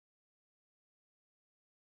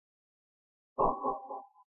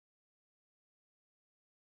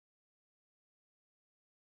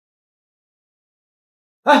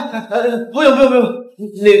不用，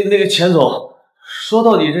那个钱总，说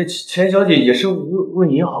到底这钱小姐也是为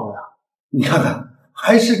你好的。你看看，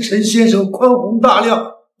还是陈先生宽宏大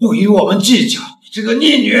量，不与我们计较。你这个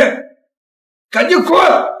逆女，赶紧滚！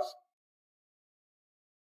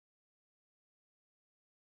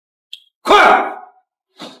快！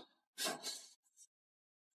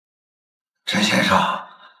陈先生，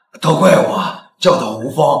都怪我教导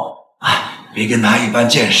无方，没跟他一般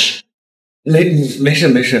见识。没事，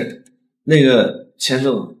那个钱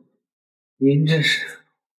总，您这是？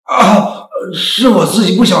是我自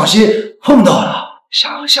己不小心碰到了，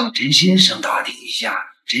想向陈先生打听一下，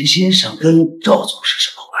陈先生跟赵总是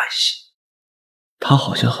什么关系？他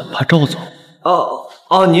好像很怕赵总。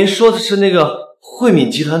哦，您说的是那个慧敏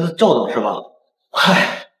集团的赵总是吧？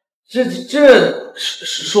嗨，这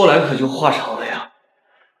说来可就话长了呀。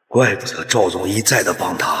怪不得赵总一再的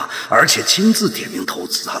帮他，而且亲自点名投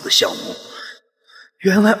资他的项目。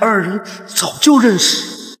原来二人早就认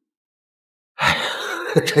识。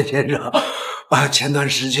陈先生，前段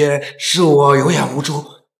时间是我有眼无珠，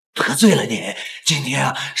得罪了您，今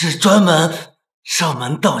天是专门上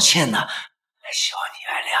门道歉的，希望你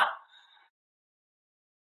原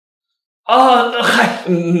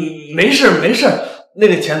谅。没事，那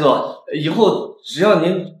个钱总，以后只要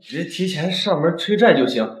您别提前上门催债就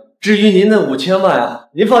行。至于您的5000万啊，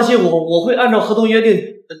您放心，我会按照合同约定，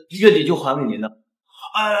月底就还给您的。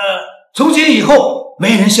从今以后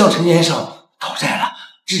没人向陈先生讨债了。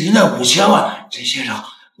至于那5000万，陈先生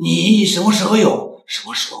你什么时候有，什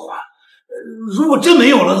么时候还。如果真没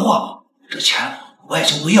有了的话，这钱我也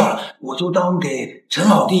就不要了，我就当给陈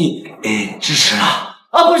老弟支持了。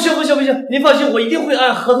不行，您放心，我一定会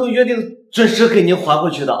按合同约定准时给您还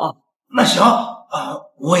回去的啊。那行，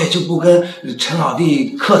我也就不跟陈老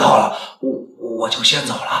弟客套了，我就先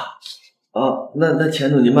走了。那钱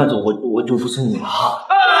总您慢走，我就不送你了哈。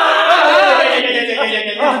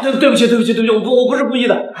对不起，我不是故意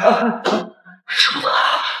的。是不得，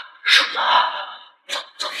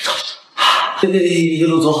走，一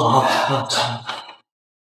路走好啊！走。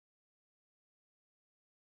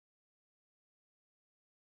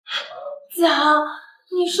子豪，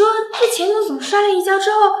你说这钱总怎么摔了一跤之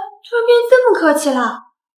后，突然变这么客气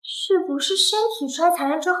了？是不是身体摔残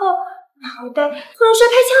了之后，脑袋突然摔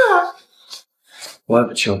开窍了？我也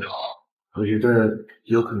不清楚，我觉得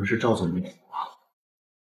有可能是赵总没懂啊。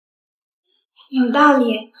有道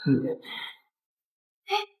理。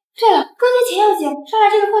对了，刚才钱小姐刷了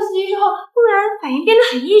这个 POS 机之后，突然反应变得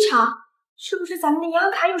很异常，是不是咱们的银行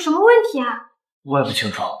卡有什么问题啊？我也不清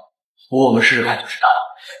楚，我们试试看就知道了。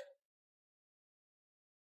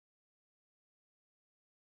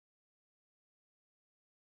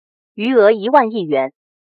余额1万亿元。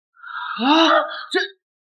子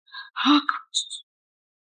豪，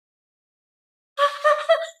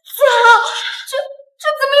这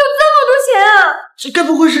怎么有这么多钱啊？这该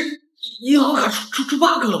不会是银行卡出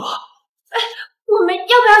bug 了吧？我们要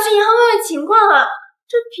不要去银行问问情况啊？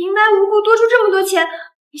这平白无故多出这么多钱，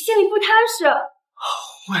我心里不踏实。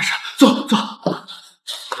我也是，走。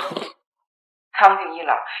苍井一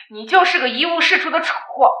郎，你就是个一无是处的蠢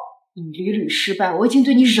货，你屡屡失败，我已经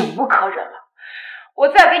对你忍无可忍了。我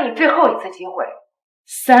再给你最后一次机会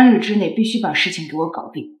，3日之内必须把事情给我搞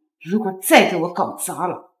定。如果再给我搞砸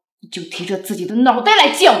了，你就提着自己的脑袋来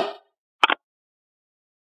见我。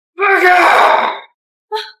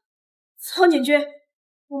苍井君，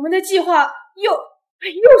我们的计划又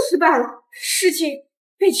失败了，事情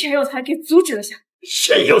被钱有才给阻止了下来。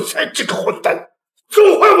钱有才这个混蛋，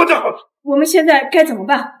纵坏我的好。我们现在该怎么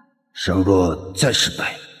办？倘若再失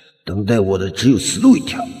败，等待我的只有死路一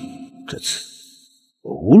条。这次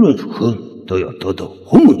我无论如何都要得到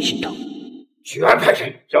鸿蒙系统，去安排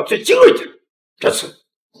人要最精锐的人。这次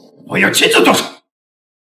我要亲自动手。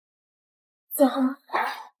子豪，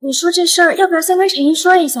你说这事儿要不要先跟陈毅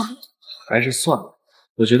说一下？还是算了，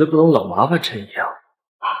我觉得不能老麻烦陈怡啊。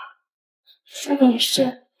说的也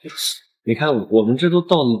是。你看，我们这都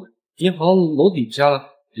到银行楼底下了，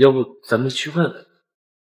要不咱们去问问？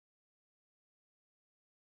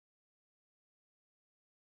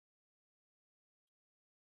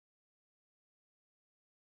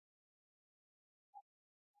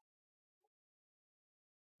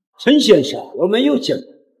陈先生，我们又见面，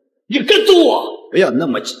你跟踪我？不要那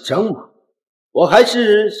么紧张嘛，我还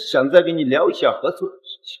是想再跟你聊一下合作的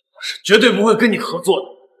事情。我是绝对不会跟你合作的。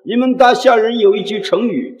你们大夏人有一句成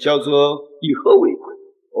语叫做以和为贵，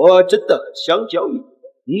我真的想教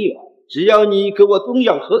你，只要你跟我东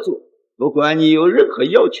阳合作，不管你有任何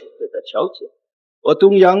要求和条件，我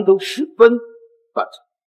东阳都十分满足。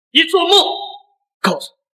你做梦！告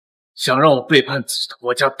诉你，想让我背叛自己的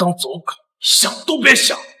国家当走狗，想都别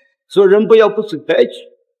想！做人不要不识抬举，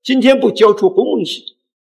今天不交出鸿蒙系统，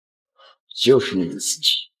就是你的死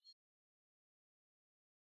期。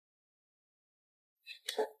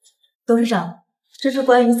董事长，这是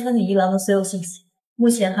关于参与一郎的所有信息，目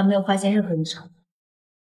前还没有发现任何异常。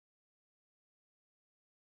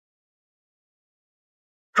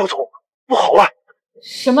赵总，不好了！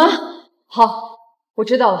什么？好，我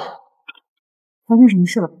知道了。发生什么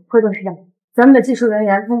事了？回董事长。咱们的技术人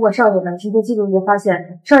员通过少爷的直接记录仪发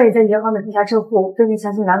现，少爷在银行的地下车库对面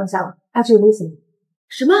强行拉拢下了，他是有危险的。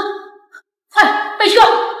什么？快备车！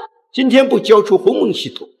今天不交出鸿蒙系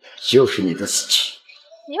统，就是你的死期。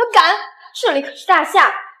你们敢？这里可是大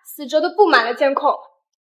夏，四周都布满了监控，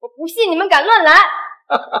我不信你们敢乱来！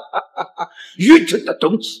愚蠢的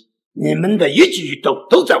东西！你们的一举一动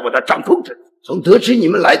都在我的掌控之中。从得知你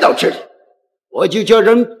们来到这里，我就叫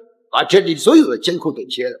人把这里所有的监控都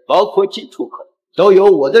切了，包括进出口都由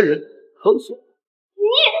我的人封锁。你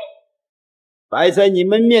摆在你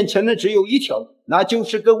们面前的只有一条路，那就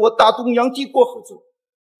是跟我大东洋帝国合作。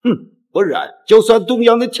不然就算东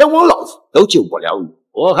洋的天王老子都救不了你。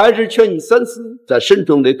我还是劝你三思，再慎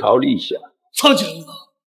重地考虑一下。苍井领导，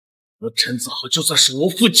我陈子豪就算是我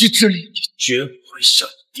腹肌之力，也绝不会向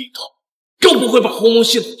你低头，更不会把鸿蒙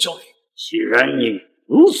系统交给你。既然你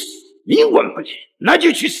如此冥顽不灵，那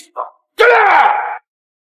就去死吧！进来！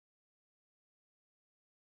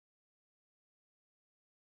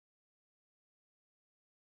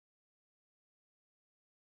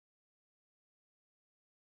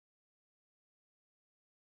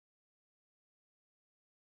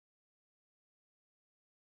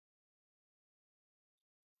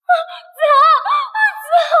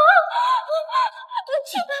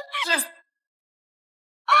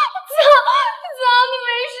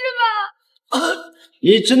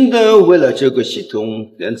你真的为了这个系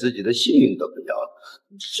统，连自己的性命都不要了？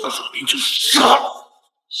小手你就杀了！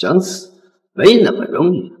想死没那么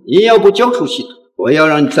容易。你要不交出系统，我要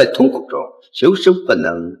让你在痛苦中求生本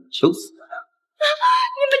能，求死。你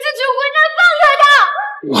们这群混蛋，放开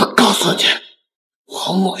他！我告诉你，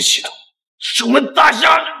鸿蒙系统是我们大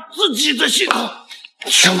夏人自己的系统，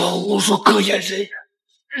是我无数科研人员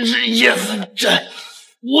日夜奋战，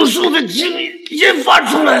无数的精力研发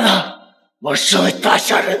出来的。我身为大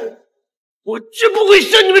夏人，我绝不会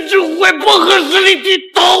向你们这种坏薄荷势力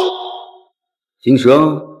低头。听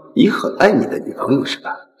说你很爱你的女朋友是吧？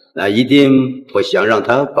那一定不想让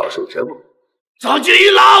她饱受折磨。苍井一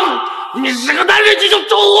郎，你是个男人，你就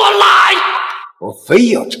冲我来！我非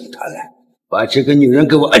要冲她来，把这个女人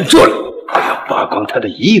给我摁住了，我要扒光她的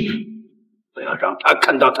衣服，不要让她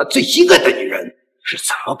看到她最心爱的女人是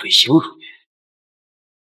怎么被羞辱的。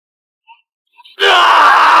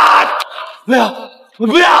不要！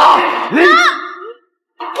不要！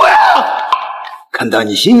不要！看到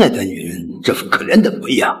你心爱的女人这副可怜的模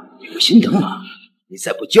样，你不心疼吗？你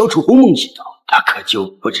再不交出鸿蒙系统，她可就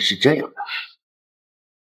不只是这样了。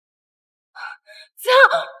子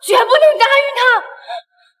豪，绝不能答应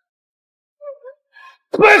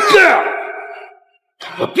他！白痴！给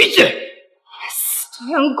我闭嘴！死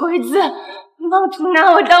洋鬼子，妄图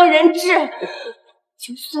拿我当人质！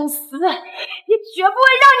就算死，也绝不会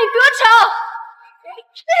让你得逞！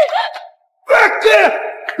白痴！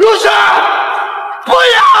陆生，不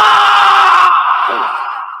要！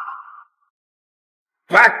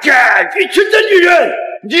白痴！愚蠢的女人，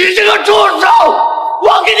你这个畜生！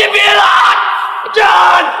我给你毙了！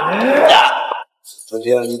昨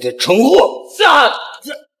天你的蠢货！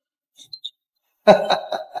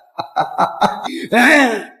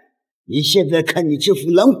你现在看你这副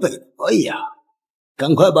狼狈的模样，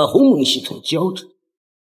赶快把鸿蒙系统交出，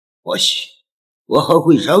或许我还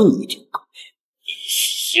会饶你一条狗命。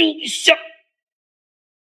休想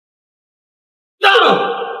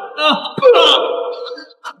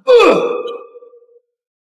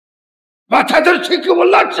把他的腿给我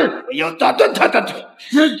拉直！我要打断他的腿！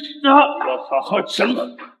要好好审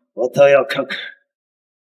问，我倒要看看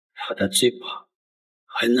他的嘴巴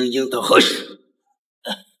还能硬到何时。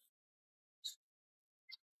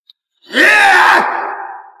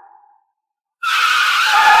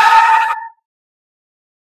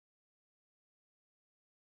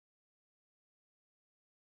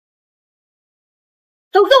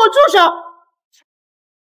都给我住手！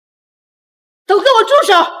都给我住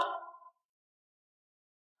手！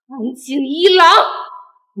安井一郎，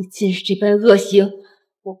你今日这般恶行，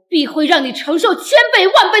我必会让你承受千倍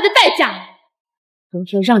万倍的代价！都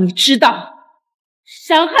要让你知道，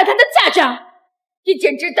伤害他的家长，你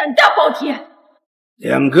简直胆大包天！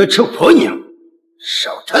两个臭婆娘，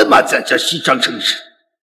少他妈在这虚张声势！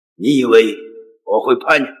你以为我会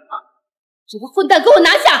怕你吗？这个混蛋，给我拿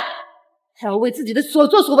下！他要为自己的所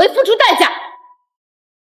作所为付出代价！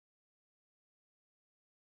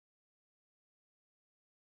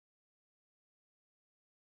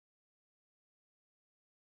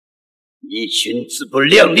一群自不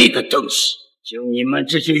量力的东西！就你们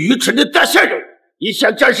这些愚蠢的大夏人，你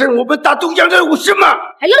想战胜我们大东洋的武士吗？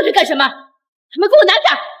还愣着干什么？他们给我拿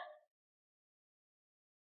下！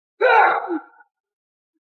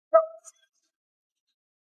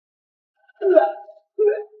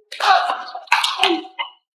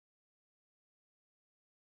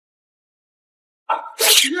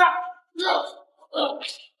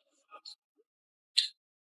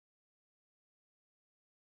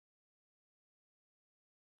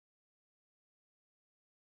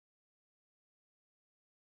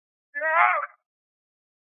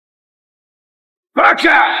放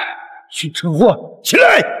开！去蠢货，起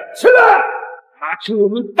来！起来！拿出我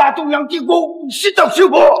们大东洋帝国武士道血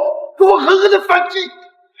魄，给我狠狠的反击！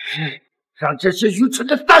让这些愚蠢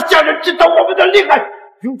的大夏人知道我们的厉害！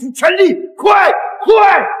用尽全力，快！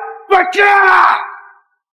放开！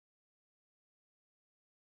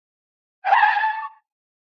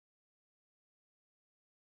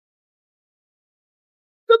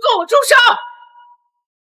都给我住手！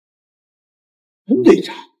陈队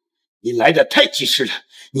长，你来的太及时了，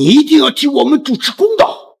你一定要替我们主持公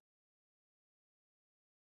道。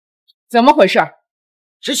怎么回事？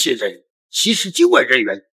这些人欺视境外人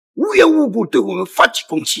员，无缘无故对我们发起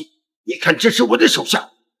攻击。你看，这是我的手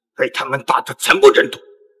下，被他们打得惨不忍睹。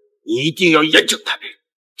你一定要严惩他们，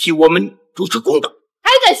替我们主持公道。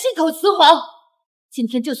还敢信口雌黄！今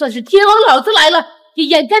天就算是天王老子来了，也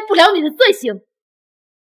掩盖不了你的罪行。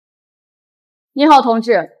你好，同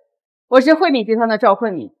志，我是慧敏集团的赵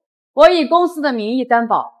慧敏，我以公司的名义担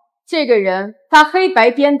保，这个人他黑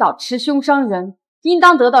白颠倒，持凶伤人，应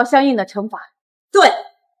当得到相应的惩罚。对，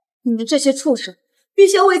你们这些畜生，必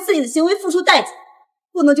须要为自己的行为付出代价，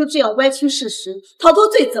不能就这样歪曲事实，逃脱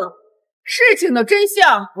罪责。事情的真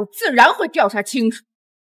相，我自然会调查清楚，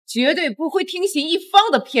绝对不会听信一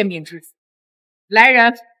方的片面之词。来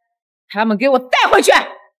人，他们给我带回去！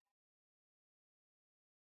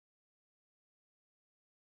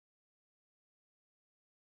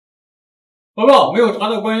报告，没有查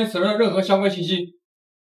到关于此人的任何相关信息。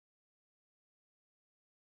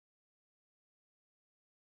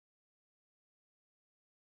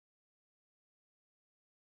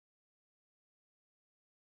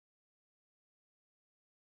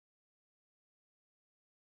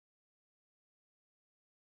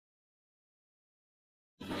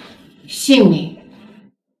姓名，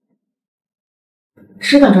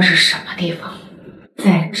知道这是什么地方？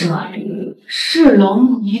在这里是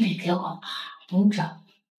龙，你得给我盘着；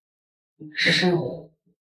是虎，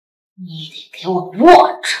你得给我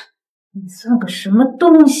卧着。你算个什么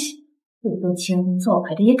东西？这都青天造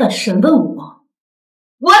牌的也敢审问我？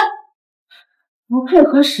我不配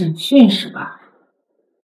合审讯是吧？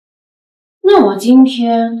那我今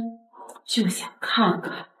天就想看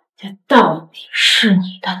看，这到底是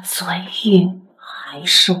你的嘴硬，还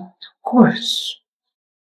是我的棍儿硬？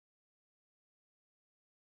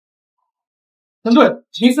陈队，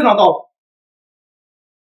秦司长到了。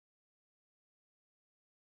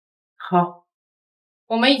好，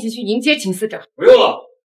我们一起去迎接秦司长。不用了。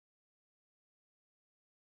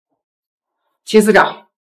秦司长，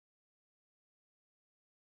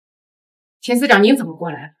秦司长，您怎么过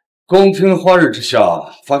来了？光天化日之下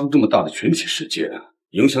发生这么大的群体事件，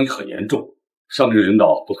影响很严重，上面领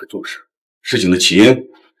导不可重视。事情的起因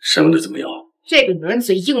审问的怎么样？这个女人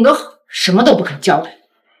嘴硬得很，什么都不肯交代。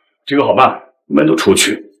这个好办。你们都出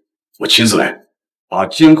去，我亲自来，把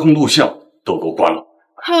监控录像都给我关了。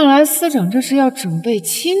看来司长这是要准备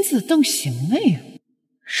亲自动刑了呀。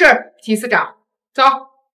是，秦司长，走。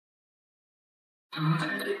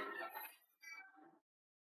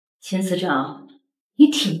秦司长，你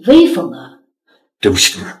挺威风啊！对不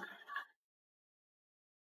起，同志。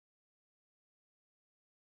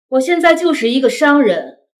我现在就是一个商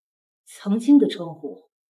人，曾经的称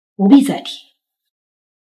呼不必再提。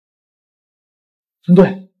陈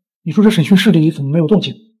队，你说这审讯室里怎么没有动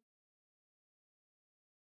静？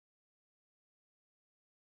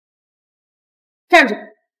站住！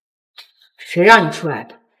谁让你出来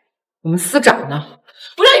的？我们司长呢？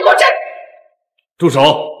不让你给我站！住手！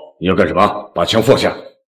你要干什么？把枪放下！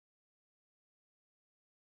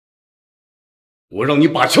我让你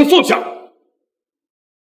把枪放下！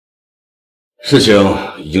事情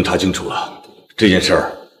已经查清楚了，这件事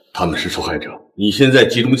儿他们是受害者。你现在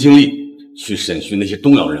集中精力去审讯那些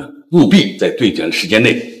东洋人，务必在最短的时间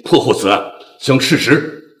内破获此案，将事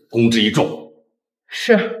实公之于众。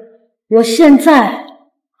是，我现在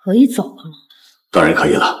可以走了吗？当然可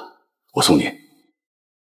以了，我送你。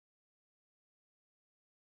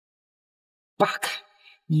八开，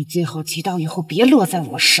你最好祈祷以后别落在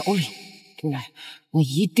我手里，不然我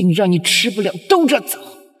一定让你吃不了兜着走。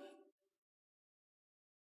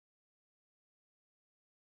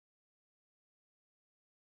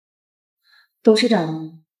董事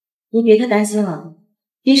长，您别太担心了，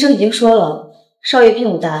医生已经说了，少爷并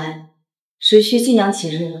无大碍，只需静养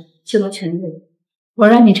几日就能痊愈。我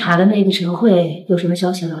让你查的那个陈慧有什么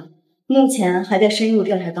消息了？目前还在深入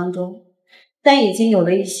调查当中，但已经有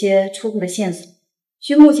了一些初步的线索。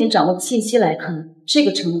据目前掌握的信息来看，这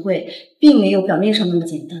个陈慧并没有表面上那么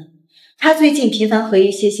简单。他最近频繁和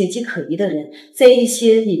一些形迹可疑的人在一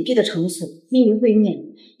些隐蔽的场所秘密会面，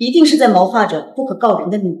一定是在谋划着不可告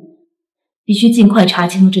人的秘密。必须尽快查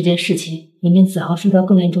清楚这件事情，以免子豪受到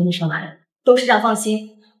更严重的伤害。董事长放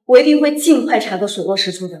心，我一定会尽快查个水落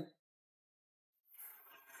石出的。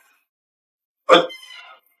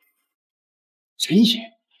陈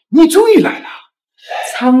爷，你终于来了！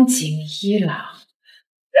苍井一郎，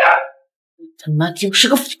他妈就是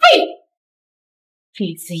个废物！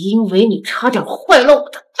这次因为你差点坏了我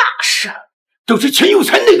的大事，都是陈有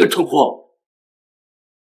才那个蠢货。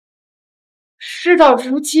事到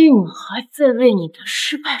如今，我还在为你的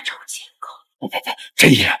失败找借口。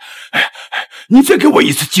陈爷，你再给我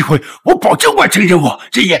一次机会，我保证完成任务。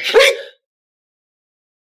陈爷，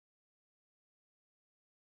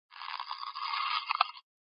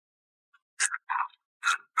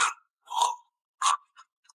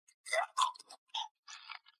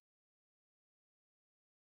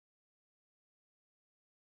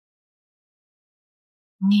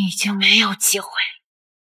你已经没有机会。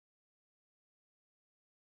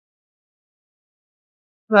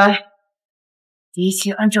喂，一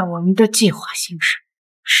切按照我们的计划行事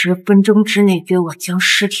，10分钟之内给我将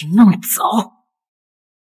尸体弄走。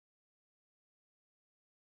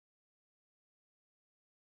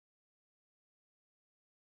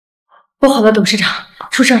不好了，董事长，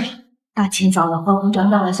出事了！大清早的慌慌张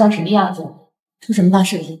张的，像什么样子？出什么大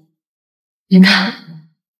事情？您看，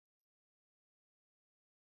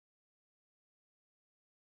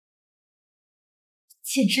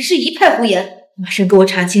简直是一派胡言！马上给我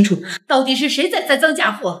查清楚，到底是谁在栽赃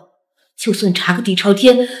嫁祸！就算查个底朝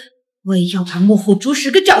天，我也要把幕后主使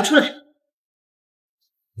给找出来。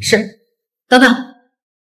是，等等，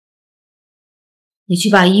你去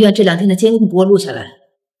把医院这2天的监控给我录下来，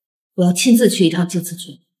我要亲自去一趟镜子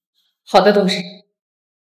局。好的，董事。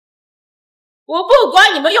我不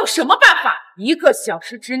管你们用什么办法，1个小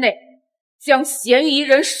时之内将嫌疑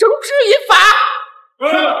人绳之以法。听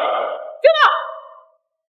到？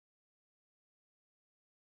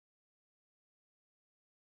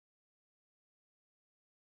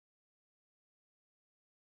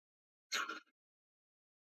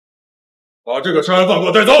把这个杀人犯给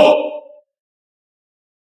我带走！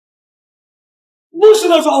不是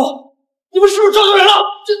的，少，你们是不是招错人了？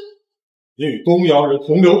你与东洋人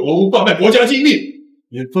同流合污，贩卖国家机密，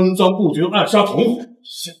并分赃布局暗杀同伙，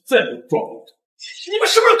现在又撞我！你们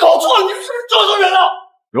是不是搞错了？你们是不是招错人了？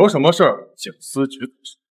有什么事请司局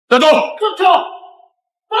带走。放开我！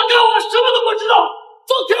放开我！什么都不知道！放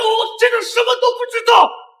开我！我真的什么都不知道！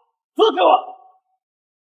放开我！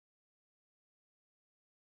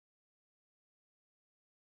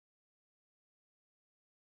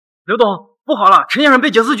刘董，不好了，陈先生被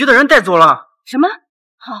警司局的人带走了。什么？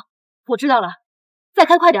好，我知道了，再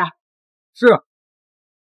开快点。是。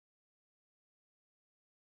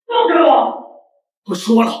放开我！我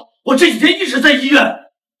说了，我这几天一直在医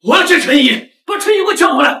院，我要见陈姨，把陈姨给我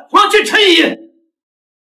叫回来，我要见陈姨。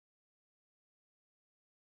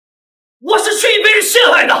我是去意被人陷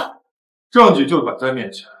害的。证据就摆在面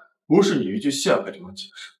前，不是你一句陷害就能解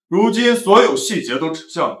释。如今所有细节都指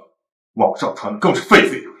向你，网上传的更是沸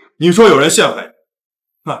沸扬扬。你说有人陷害你，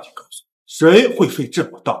那你告诉我，谁会费这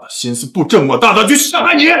么大的心思，布这么大的局陷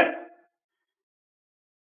害你？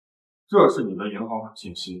这是你的银行卡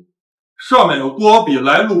信息，上面有多笔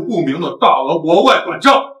来路不明的大额国外转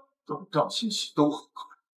账，转账信息都很可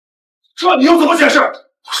疑，这你又怎么解释？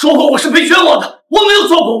我说过我是被冤枉的，我没有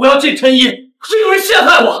做过，我要见陈一，是有人陷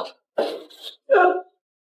害我。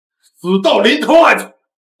死到临头还走！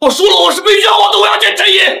我说了我是被冤枉的，我要见陈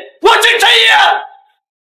一，我要见陈一！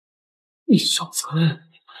你小子，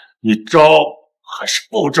你招还是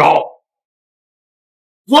不招？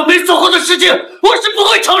我没做过的事情，我是不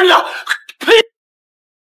会承认的。呸！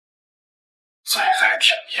再来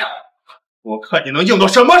挺硬，我看你能硬到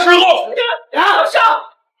什么时候？上！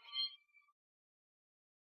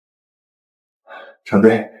陈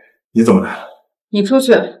队，你怎么来了？你出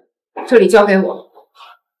去，这里交给我。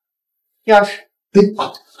钥匙。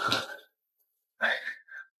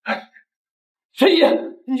陈一，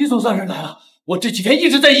你总算是来了。我这几天一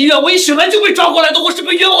直在医院，我一醒来就被抓过来的，我是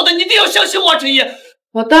被冤枉的，你一定要相信我，陈一。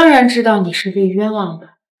我当然知道你是被冤枉的，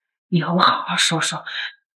你和我好好说说，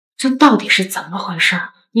这到底是怎么回事？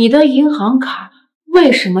你的银行卡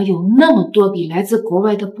为什么有那么多笔来自国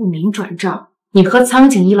外的不明转账？你和苍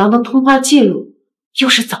井一郎的通话记录又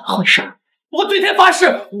是怎么回事？我对天发誓，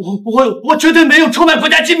我绝对没有出卖国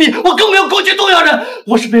家机密，我更没有勾结东洋人，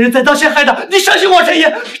我是被人栽赃陷害的，你相信我，陈一。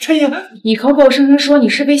陈一，你口口声声说你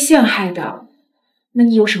是被陷害的，那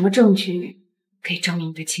你有什么证据可以证明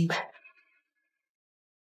你的清白？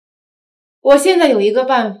我现在有一个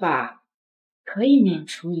办法可以免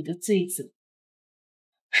除你的罪责。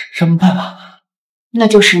什么办法？那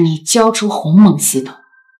就是你交出鸿蒙系统。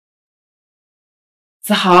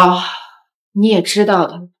子豪，你也知道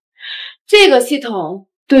的，这个系统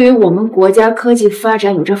对于我们国家科技发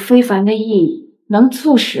展有着非凡的意义，能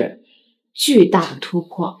促使巨大的突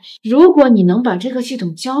破。如果你能把这个系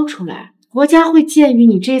统交出来，国家会鉴于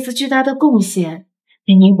你这次巨大的贡献，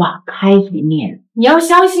给你网开一面。你要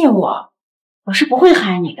相信我，我是不会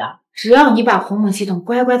害你的。只要你把鸿蒙系统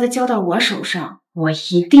乖乖的交到我手上，我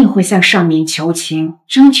一定会向上面求情，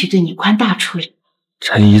争取对你宽大处理。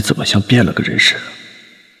陈一怎么像变了个人似的？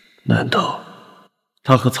难道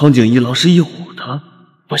他和苍井一郎是一伙的？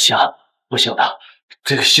不行，不行的，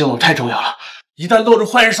这个系统太重要了，一旦落入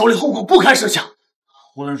坏人手里，后果不堪设想。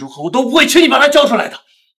无论如何，我都不会轻易把它交出来的。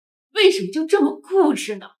为什么就这么固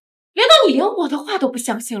执呢？难道你连我的话都不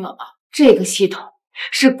相信了吗？这个系统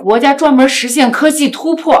是国家专门实现科技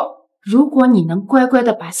突破，如果你能乖乖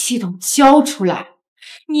的把系统交出来，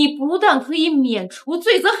你不但可以免除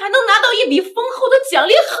罪责，还能拿到一笔丰厚的奖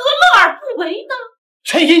励，何乐而不为呢？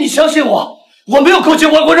陈一，你相信我，我没有勾结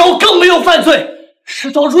外国人，我更没有犯罪。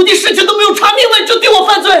事到如今，事情都没有查明白，你就定我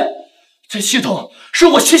犯罪？这系统是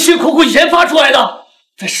我辛辛苦苦研发出来的，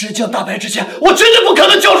在实境大白之前，我绝对不可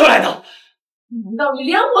能交出来的。难道你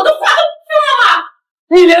连我的话都不说了？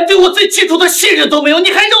你连对我最基础的信任都没有，你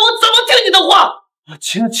还让我怎么听你的话？我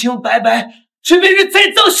清清白白却被人栽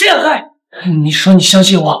赃陷害，你说你相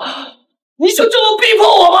信我，你就这么逼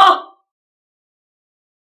迫我吗？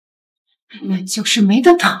那就是没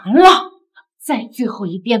得谈了。再最后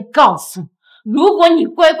一遍告诉你，如果你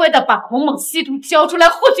乖乖的把鸿蒙系统交出来，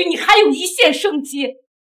或许你还有一线生机。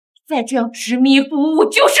再这样执迷不悟，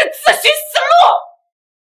就是自寻死路。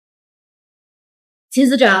秦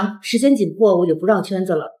司长，时间紧迫，我就不绕圈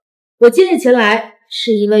子了。我今日前来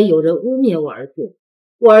是因为有人污蔑我儿子，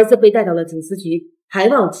我儿子被带到了警司局，还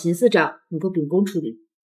望秦司长能够秉公处理。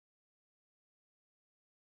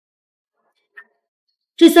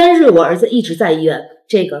这3日我儿子一直在医院，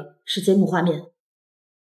这个是节目画面。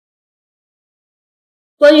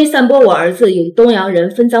关于散播我儿子有东洋人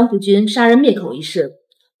分赃不均、杀人灭口一事，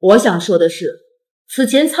我想说的是，此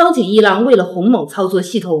前苍井一郎为了鸿蒙操作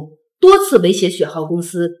系统，多次威胁雪豪公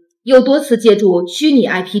司，又多次借助虚拟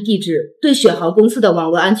IP 地址对雪豪公司的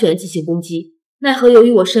网络安全进行攻击。奈何由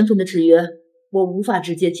于我身份的制约，我无法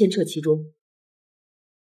直接牵扯其中。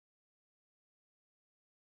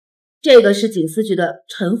这个是警司局的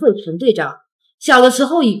陈慧陈队长，小的时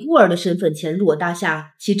候以孤儿的身份潜入我大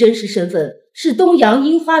厦，其真实身份是东洋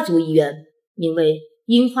樱花族一员，名为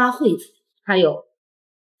樱花惠子。还有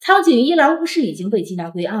苍井一郎不是已经被缉拿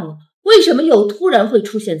归案了，为什么又突然会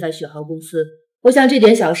出现在雪豪公司？我想这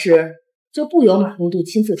点小事就不由马公督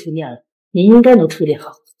亲自出面了，您应该能处理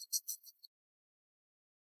好。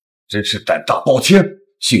真是胆大包天，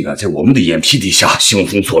竟然在我们的眼皮底下兴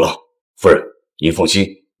风作浪。夫人，您放心，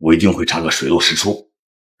我一定会查个水落石出，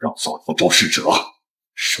让造谣肇事者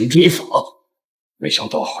绳之以法。没想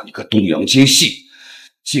到你个东洋奸细，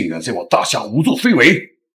竟然在我大厦胡作非为！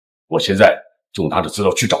我现在就拿着资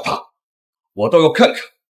料去找他，我倒要看看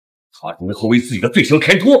他认为会为自己的罪行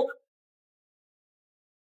开脱。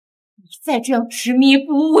你再这样执迷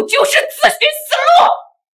不悟，就是自寻死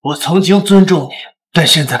路。我曾经尊重你，但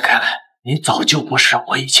现在看来，你早就不是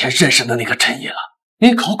我以前认识的那个陈毅了。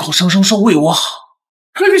你口口声声说为我好，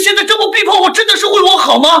可是现在这么逼迫我，真的是为我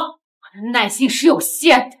好吗？我的耐心是有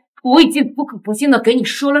限的，我已经不可不幸的给你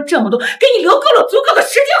说了这么多，给你留够了足够的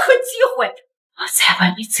时间和机会。我再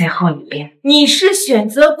问你最后一遍，你是选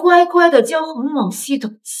择乖乖的将鸿蒙系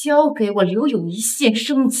统交给我，留有一线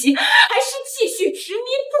生机，还是继续执迷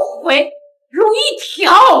不悔，路一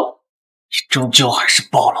条？你终究还是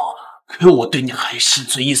暴露了，可我对你还心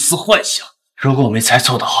存一丝幻想。如果我没猜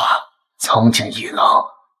错的话，苍井一郎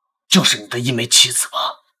就是你的一枚棋子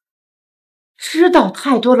吧？知道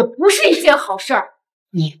太多了不是一件好事儿。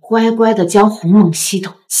你乖乖的将鸿蒙系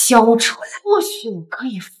统交出来，或许我可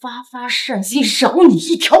以发发善心，饶你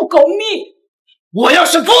一条狗命。我要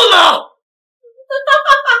是疯了！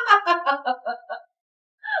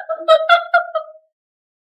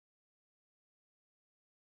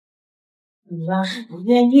你要是不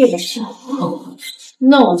愿意上后，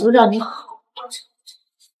那我就让你好不着，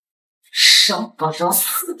受不着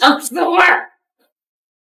死的滋味儿。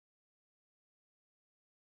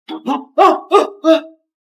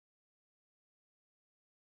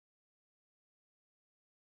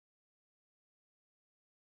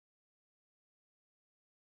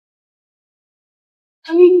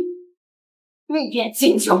你别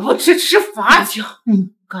敬酒不吃吃罚酒，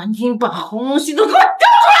你赶紧把鸿蒙系统给我交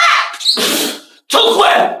出来！陈慧，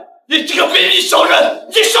你这个卑鄙小人，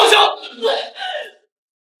你休想！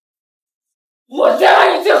我再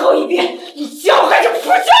问你最后一遍，你交还是不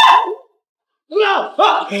交？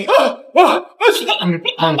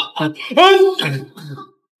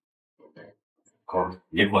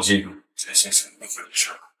你放心，这先生不会有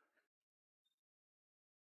事。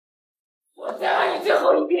我再问你最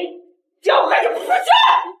后一遍，交还是不交？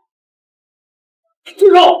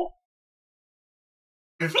住手！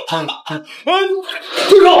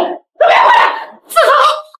住手！都别回来！自豪！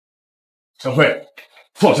陈慧，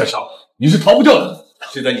放下枪，你是逃不掉的。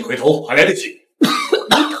现在你回头还来得及。回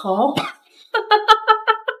头？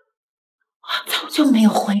我早就没有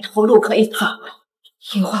回头路可以走了。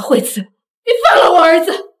樱花惠子，你放了我儿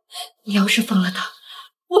子！你要是放了他，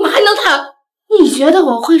我们还能谈？你觉得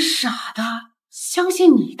我会傻的相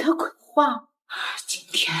信你的鬼话？今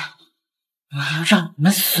天我要让你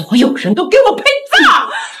们所有人都给我陪葬！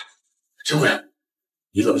陈慧，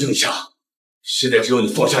你冷静一下，现在只有你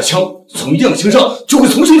放下枪，从量刑上就会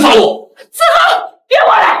从轻发落。子豪，别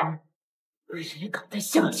过来！谁敢再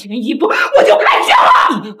向前一步，我就开枪了！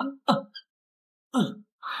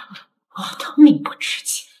我的命不值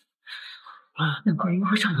钱，能够遇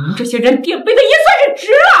上你们这些人垫背的也算是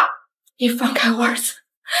值了。你放开我儿子，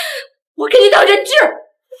我给你当人质。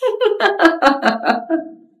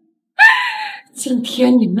今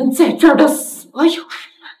天你们在这儿的所有人，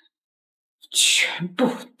全部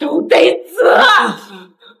都得死！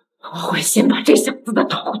我会先把这小子的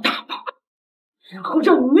头打爆，然后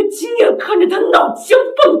让你们亲眼看着他脑浆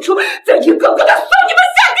迸出，再一个个的送你们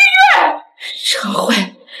下地狱！陈慧，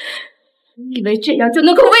你以为这样就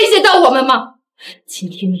能够威胁到我们吗？今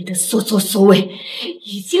天你的所作所为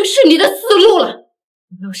已经是你的死路了。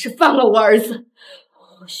你要是放了我儿子，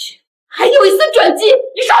或许还有一丝转机。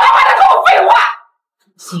你少他妈的跟我废话！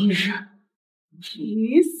今日你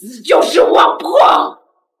一死就是王破，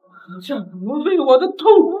让你们为我的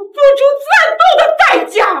痛苦付出惨痛的代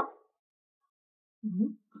价。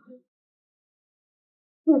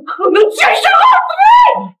不可能全身而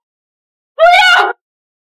退！不要！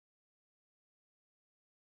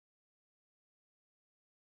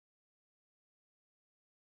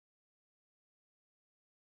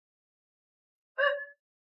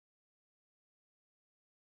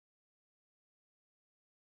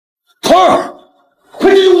桃儿，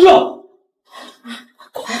快进救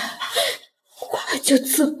护车！快就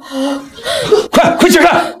走！快起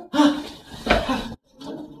来！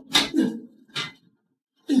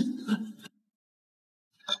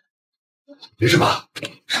没事吧？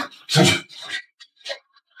上去。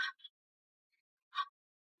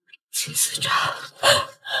秦司长，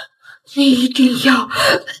你一定要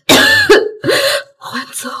还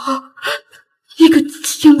走一个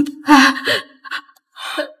清谈。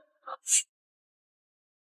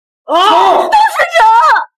董事长，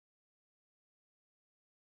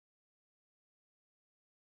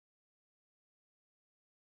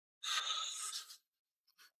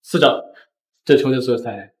司长，这穷的素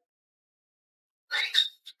材。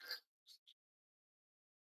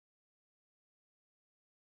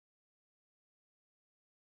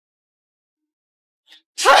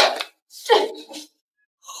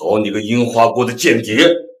好你个樱花国的间谍，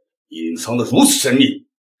隐藏的如此神秘，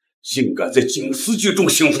竟敢在警司局中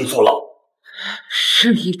兴风作浪！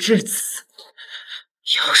事已至此，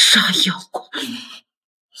要杀要剐，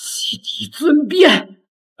悉体尊便。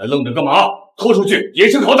还愣着干嘛？拖出去严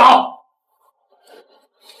刑拷打！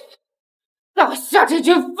大夏这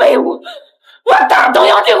群废物，我大东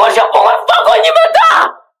洋帝国是不会放过你们的！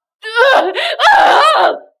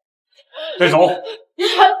带走！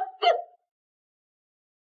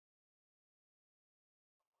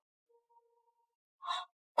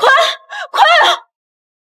快啊！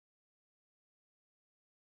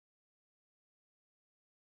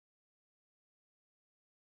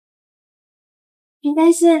别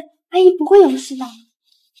担心，阿姨不会有事的。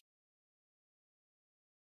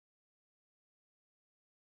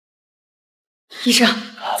医生，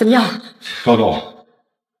怎么样？周总，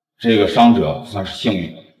这个伤者算是幸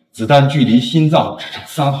运了，子弹距离心脏只剩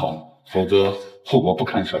3毫米，否则后果不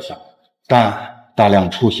堪设想。但大量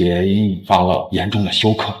出血也引发了严重的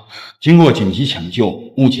休克。经过紧急抢救，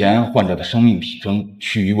目前患者的生命体征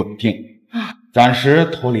趋于稳定，暂时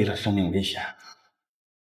脱离了生命危险。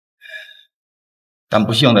但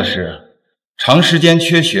不幸的是，长时间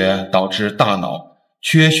缺血导致大脑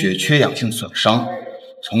缺血缺氧性损伤。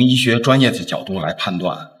从医学专业的角度来判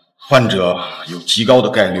断，患者有极高的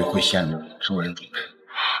概率会陷入受人重症。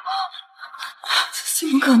怎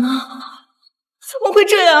么可能？怎么会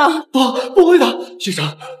这样？不会的，医生，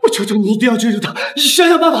我求求你一定要救救他，你想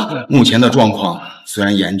想办法。目前的状况虽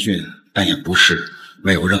然严峻，但也不是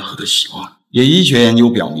没有任何的希望。也医学研究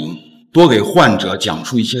表明，多给患者讲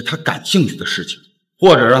述一些他感兴趣的事情，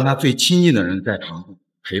或者让他最亲近的人在旁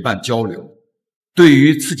陪伴交流，对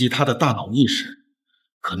于刺激他的大脑意识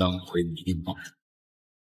可能会有一定帮助。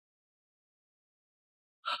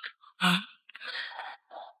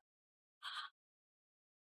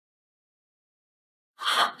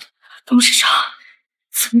董事长，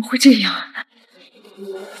怎么会这样？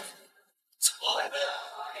怎么会？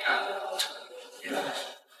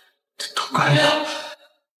这都怪我。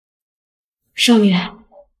少爷，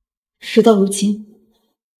事到如今，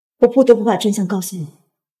我不得不把真相告诉你。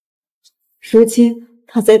如今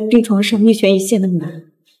躺在病床上命悬一线的你，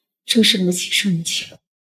正是母亲生你情。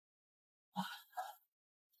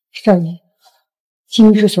少爷，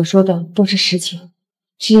听医师所说的都是实情。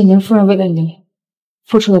这些年，夫人为了你，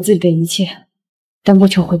付出了自己的一切，但不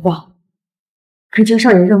求回报。恳请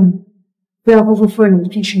少爷认我，不要辜负夫人的一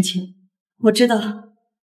片深情。我知道，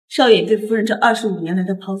少爷对夫人这25年来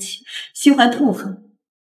的抛弃心怀痛恨，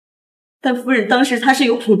但夫人当时她是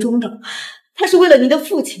有苦衷的，她是为了您的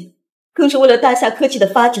父亲，更是为了大夏科技的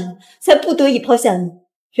发展，才不得已抛下你，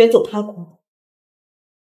远走他国。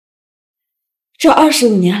这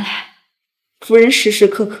25年来，夫人时时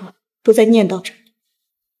刻刻都在念叨着你。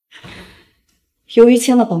由于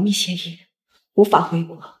签了保密协议，无法回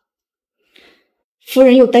国，夫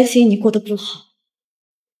人又担心你过得不好，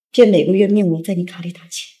便每个月命我在你卡里打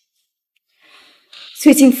钱。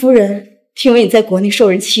最近夫人听闻你在国内受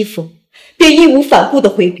人欺负，便义无反顾的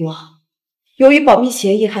回国。由于保密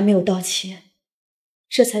协议还没有到期，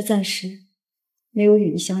这才暂时没有与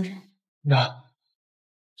你相认。那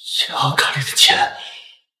银行卡里的钱？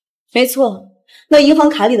没错，那银行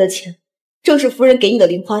卡里的钱正是夫人给你的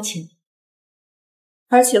零花钱。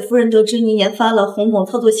而且夫人得知您研发了红蒙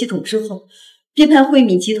操作系统之后，便派慧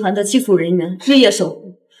敏集团的技术人员日夜守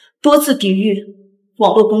护，多次抵御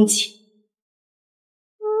网络攻击。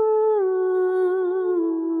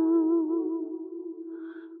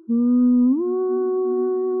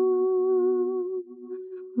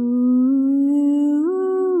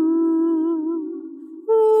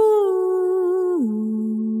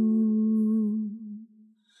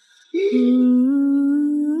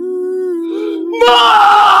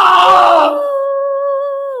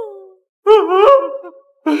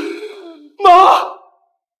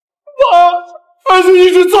儿子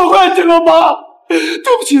一直走坏去了，妈，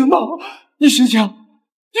对不起，妈，你想想，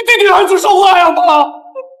你对你儿子说话呀，妈，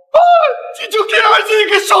你就给儿子一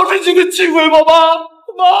个少真心的机会吧，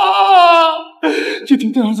妈，你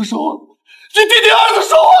听听儿子说话，你听听儿子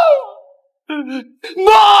说话，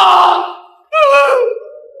妈。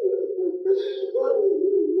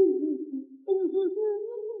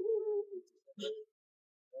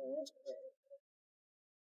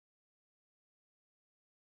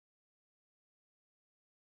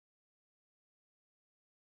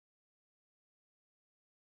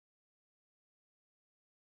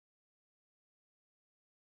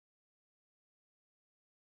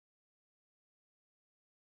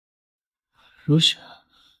如雪，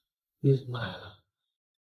你怎么来了？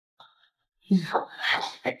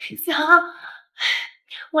子豪，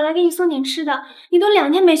我来给你送点吃的。你都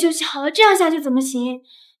2天没休息好了，这样下去怎么行？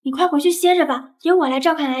你快回去歇着吧，由我来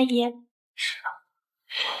照看阿姨。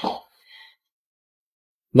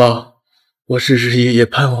妈，我是日夜夜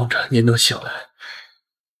盼望着您能醒来，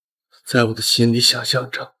在我的心里想象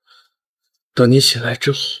着，等您醒来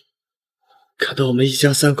之后，看到我们一家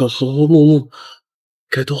3口和和睦睦，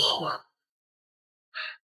该多好啊！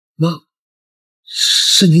妈，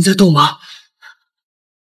是您在动吗？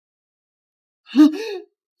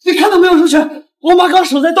你看到没有，如雪，我妈刚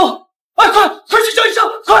手在动。哎，快去叫医生，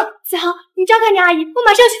快！子豪，你照看你阿姨，我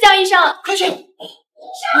马上去叫医生。快去！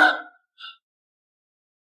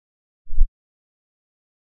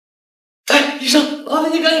哎，医生，麻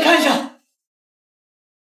烦你赶紧看一下。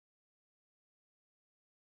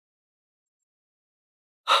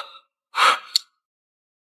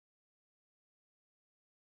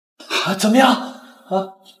怎么样？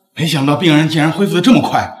没想到病人竟然恢复的这么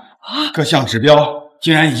快，各项指标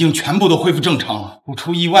竟然已经全部都恢复正常了。不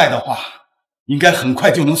出意外的话，应该很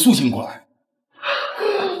快就能苏醒过来。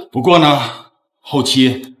不过呢，后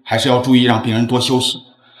期还是要注意让病人多休息，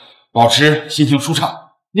保持心情舒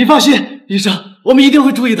畅。您放心，医生，我们一定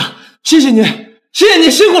会注意的。谢谢您，谢谢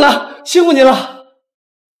您，辛苦了，辛苦您了。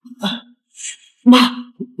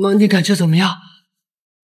妈，你感觉怎么样？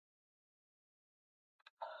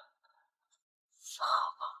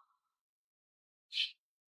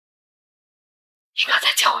你刚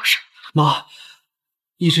才叫我什么？妈，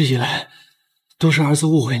一直以来都是儿子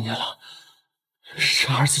误会您了，是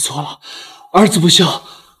儿子错了，儿子不孝，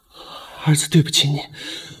儿子对不起你。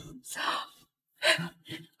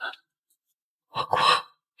我哭，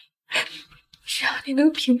只要你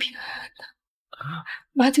能平平安安的，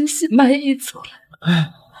妈就心满意足了。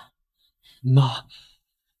哎，妈，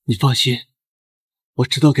你放心，我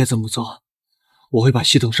知道该怎么做，我会把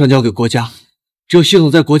系统上交给国家。只有系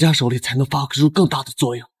统在国家手里，才能发挥出更大的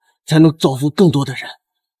作用，才能造福更多的人。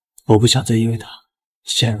我不想再因为它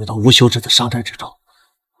陷入到无休止的商战之中。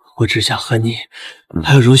我只想和你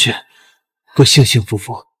还有如雪过幸幸福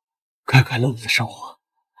福、快快乐乐的生活。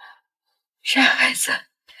傻孩子，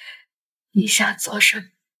你想做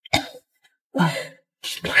什么，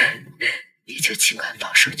你就尽管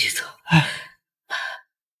放手去做。妈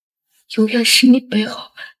永远是你背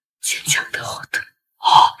后坚强的后盾。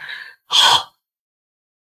好。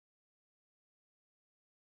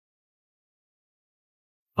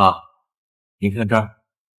妈，您看这儿，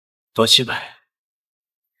多气派！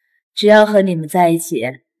只要和你们在一起，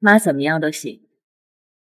妈怎么样都行。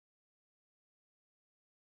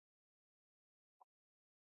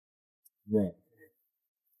对，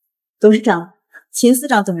董事长、秦司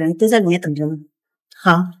长等人都在里面等着呢。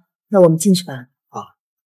好，那我们进去吧。好。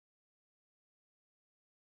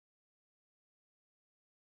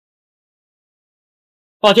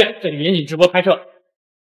抱歉，这里严禁直播拍摄。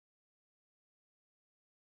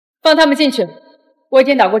放他们进去，我已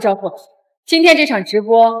经打过招呼。今天这场直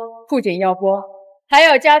播不仅要播，还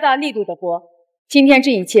要加大力度的播。今天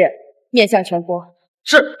这一切面向全国。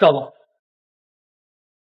是，赵总。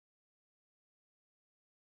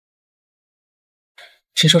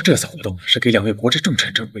听说这次活动是给2位国之重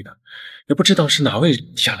臣证规的，也不知道是哪位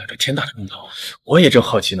下来的天大的功劳。我也正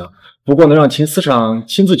好奇呢。不过能让秦司长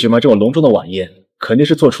亲自举办这种隆重的晚宴，肯定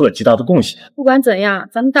是做出了极大的贡献。不管怎样，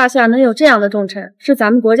咱们大夏能有这样的重臣，是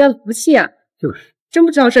咱们国家的福气啊！就是，真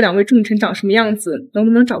不知道这2位重臣长什么样子，能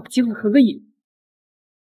不能找个机会合个影？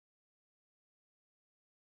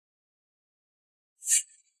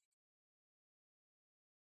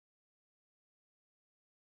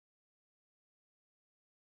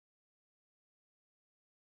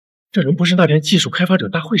这人不是那天技术开发者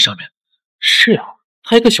大会上面？是啊，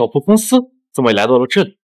他一个小破公司，怎么也来到了这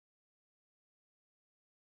里？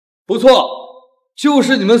不错，就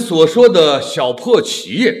是你们所说的小破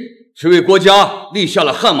企业，却为国家立下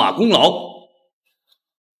了汗马功劳。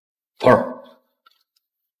头儿，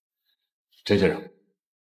陈先生，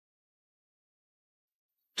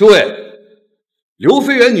诸位，刘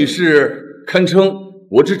飞元女士堪称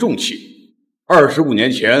国之重器，25年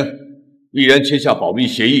前毅然签下保密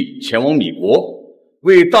协议，前往米国，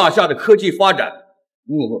为大夏的科技发展，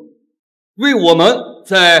为我们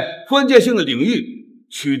在关键性的领域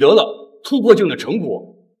取得了突破性的成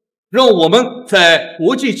果，让我们在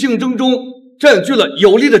国际竞争中占据了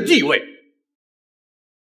有利的地位。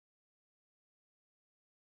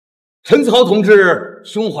陈子豪同志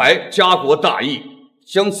胸怀家国大义，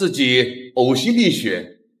将自己呕心沥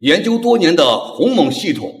血研究多年的鸿蒙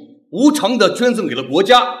系统无偿地捐赠给了国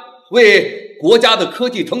家，为国家的科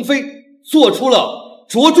技腾飞做出了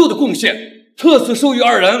卓著的贡献，特此授予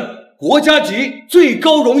二人国家级最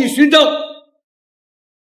高荣誉勋章。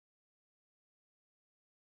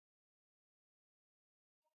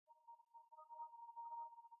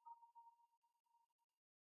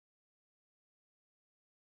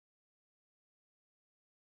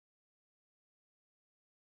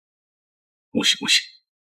恭喜恭喜！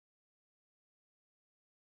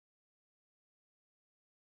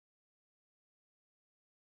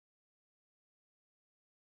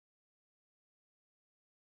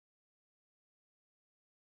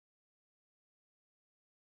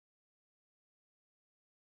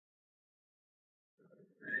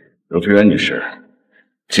刘飞元女士，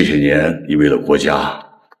这些年你为了国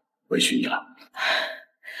家，委屈你了。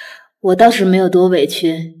我倒是没有多委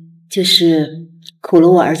屈，就是苦了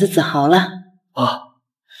我儿子子豪了。啊，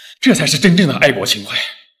这才是真正的爱国情怀，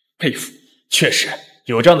佩服！确实，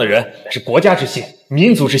有这样的人是国家之幸，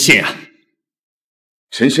民族之幸啊！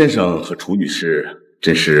陈先生和楚女士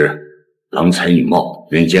真是郎才女貌，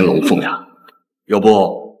人间龙凤呀！要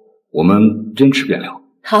不我们边吃边聊？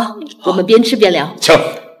好，我们边吃边聊。请。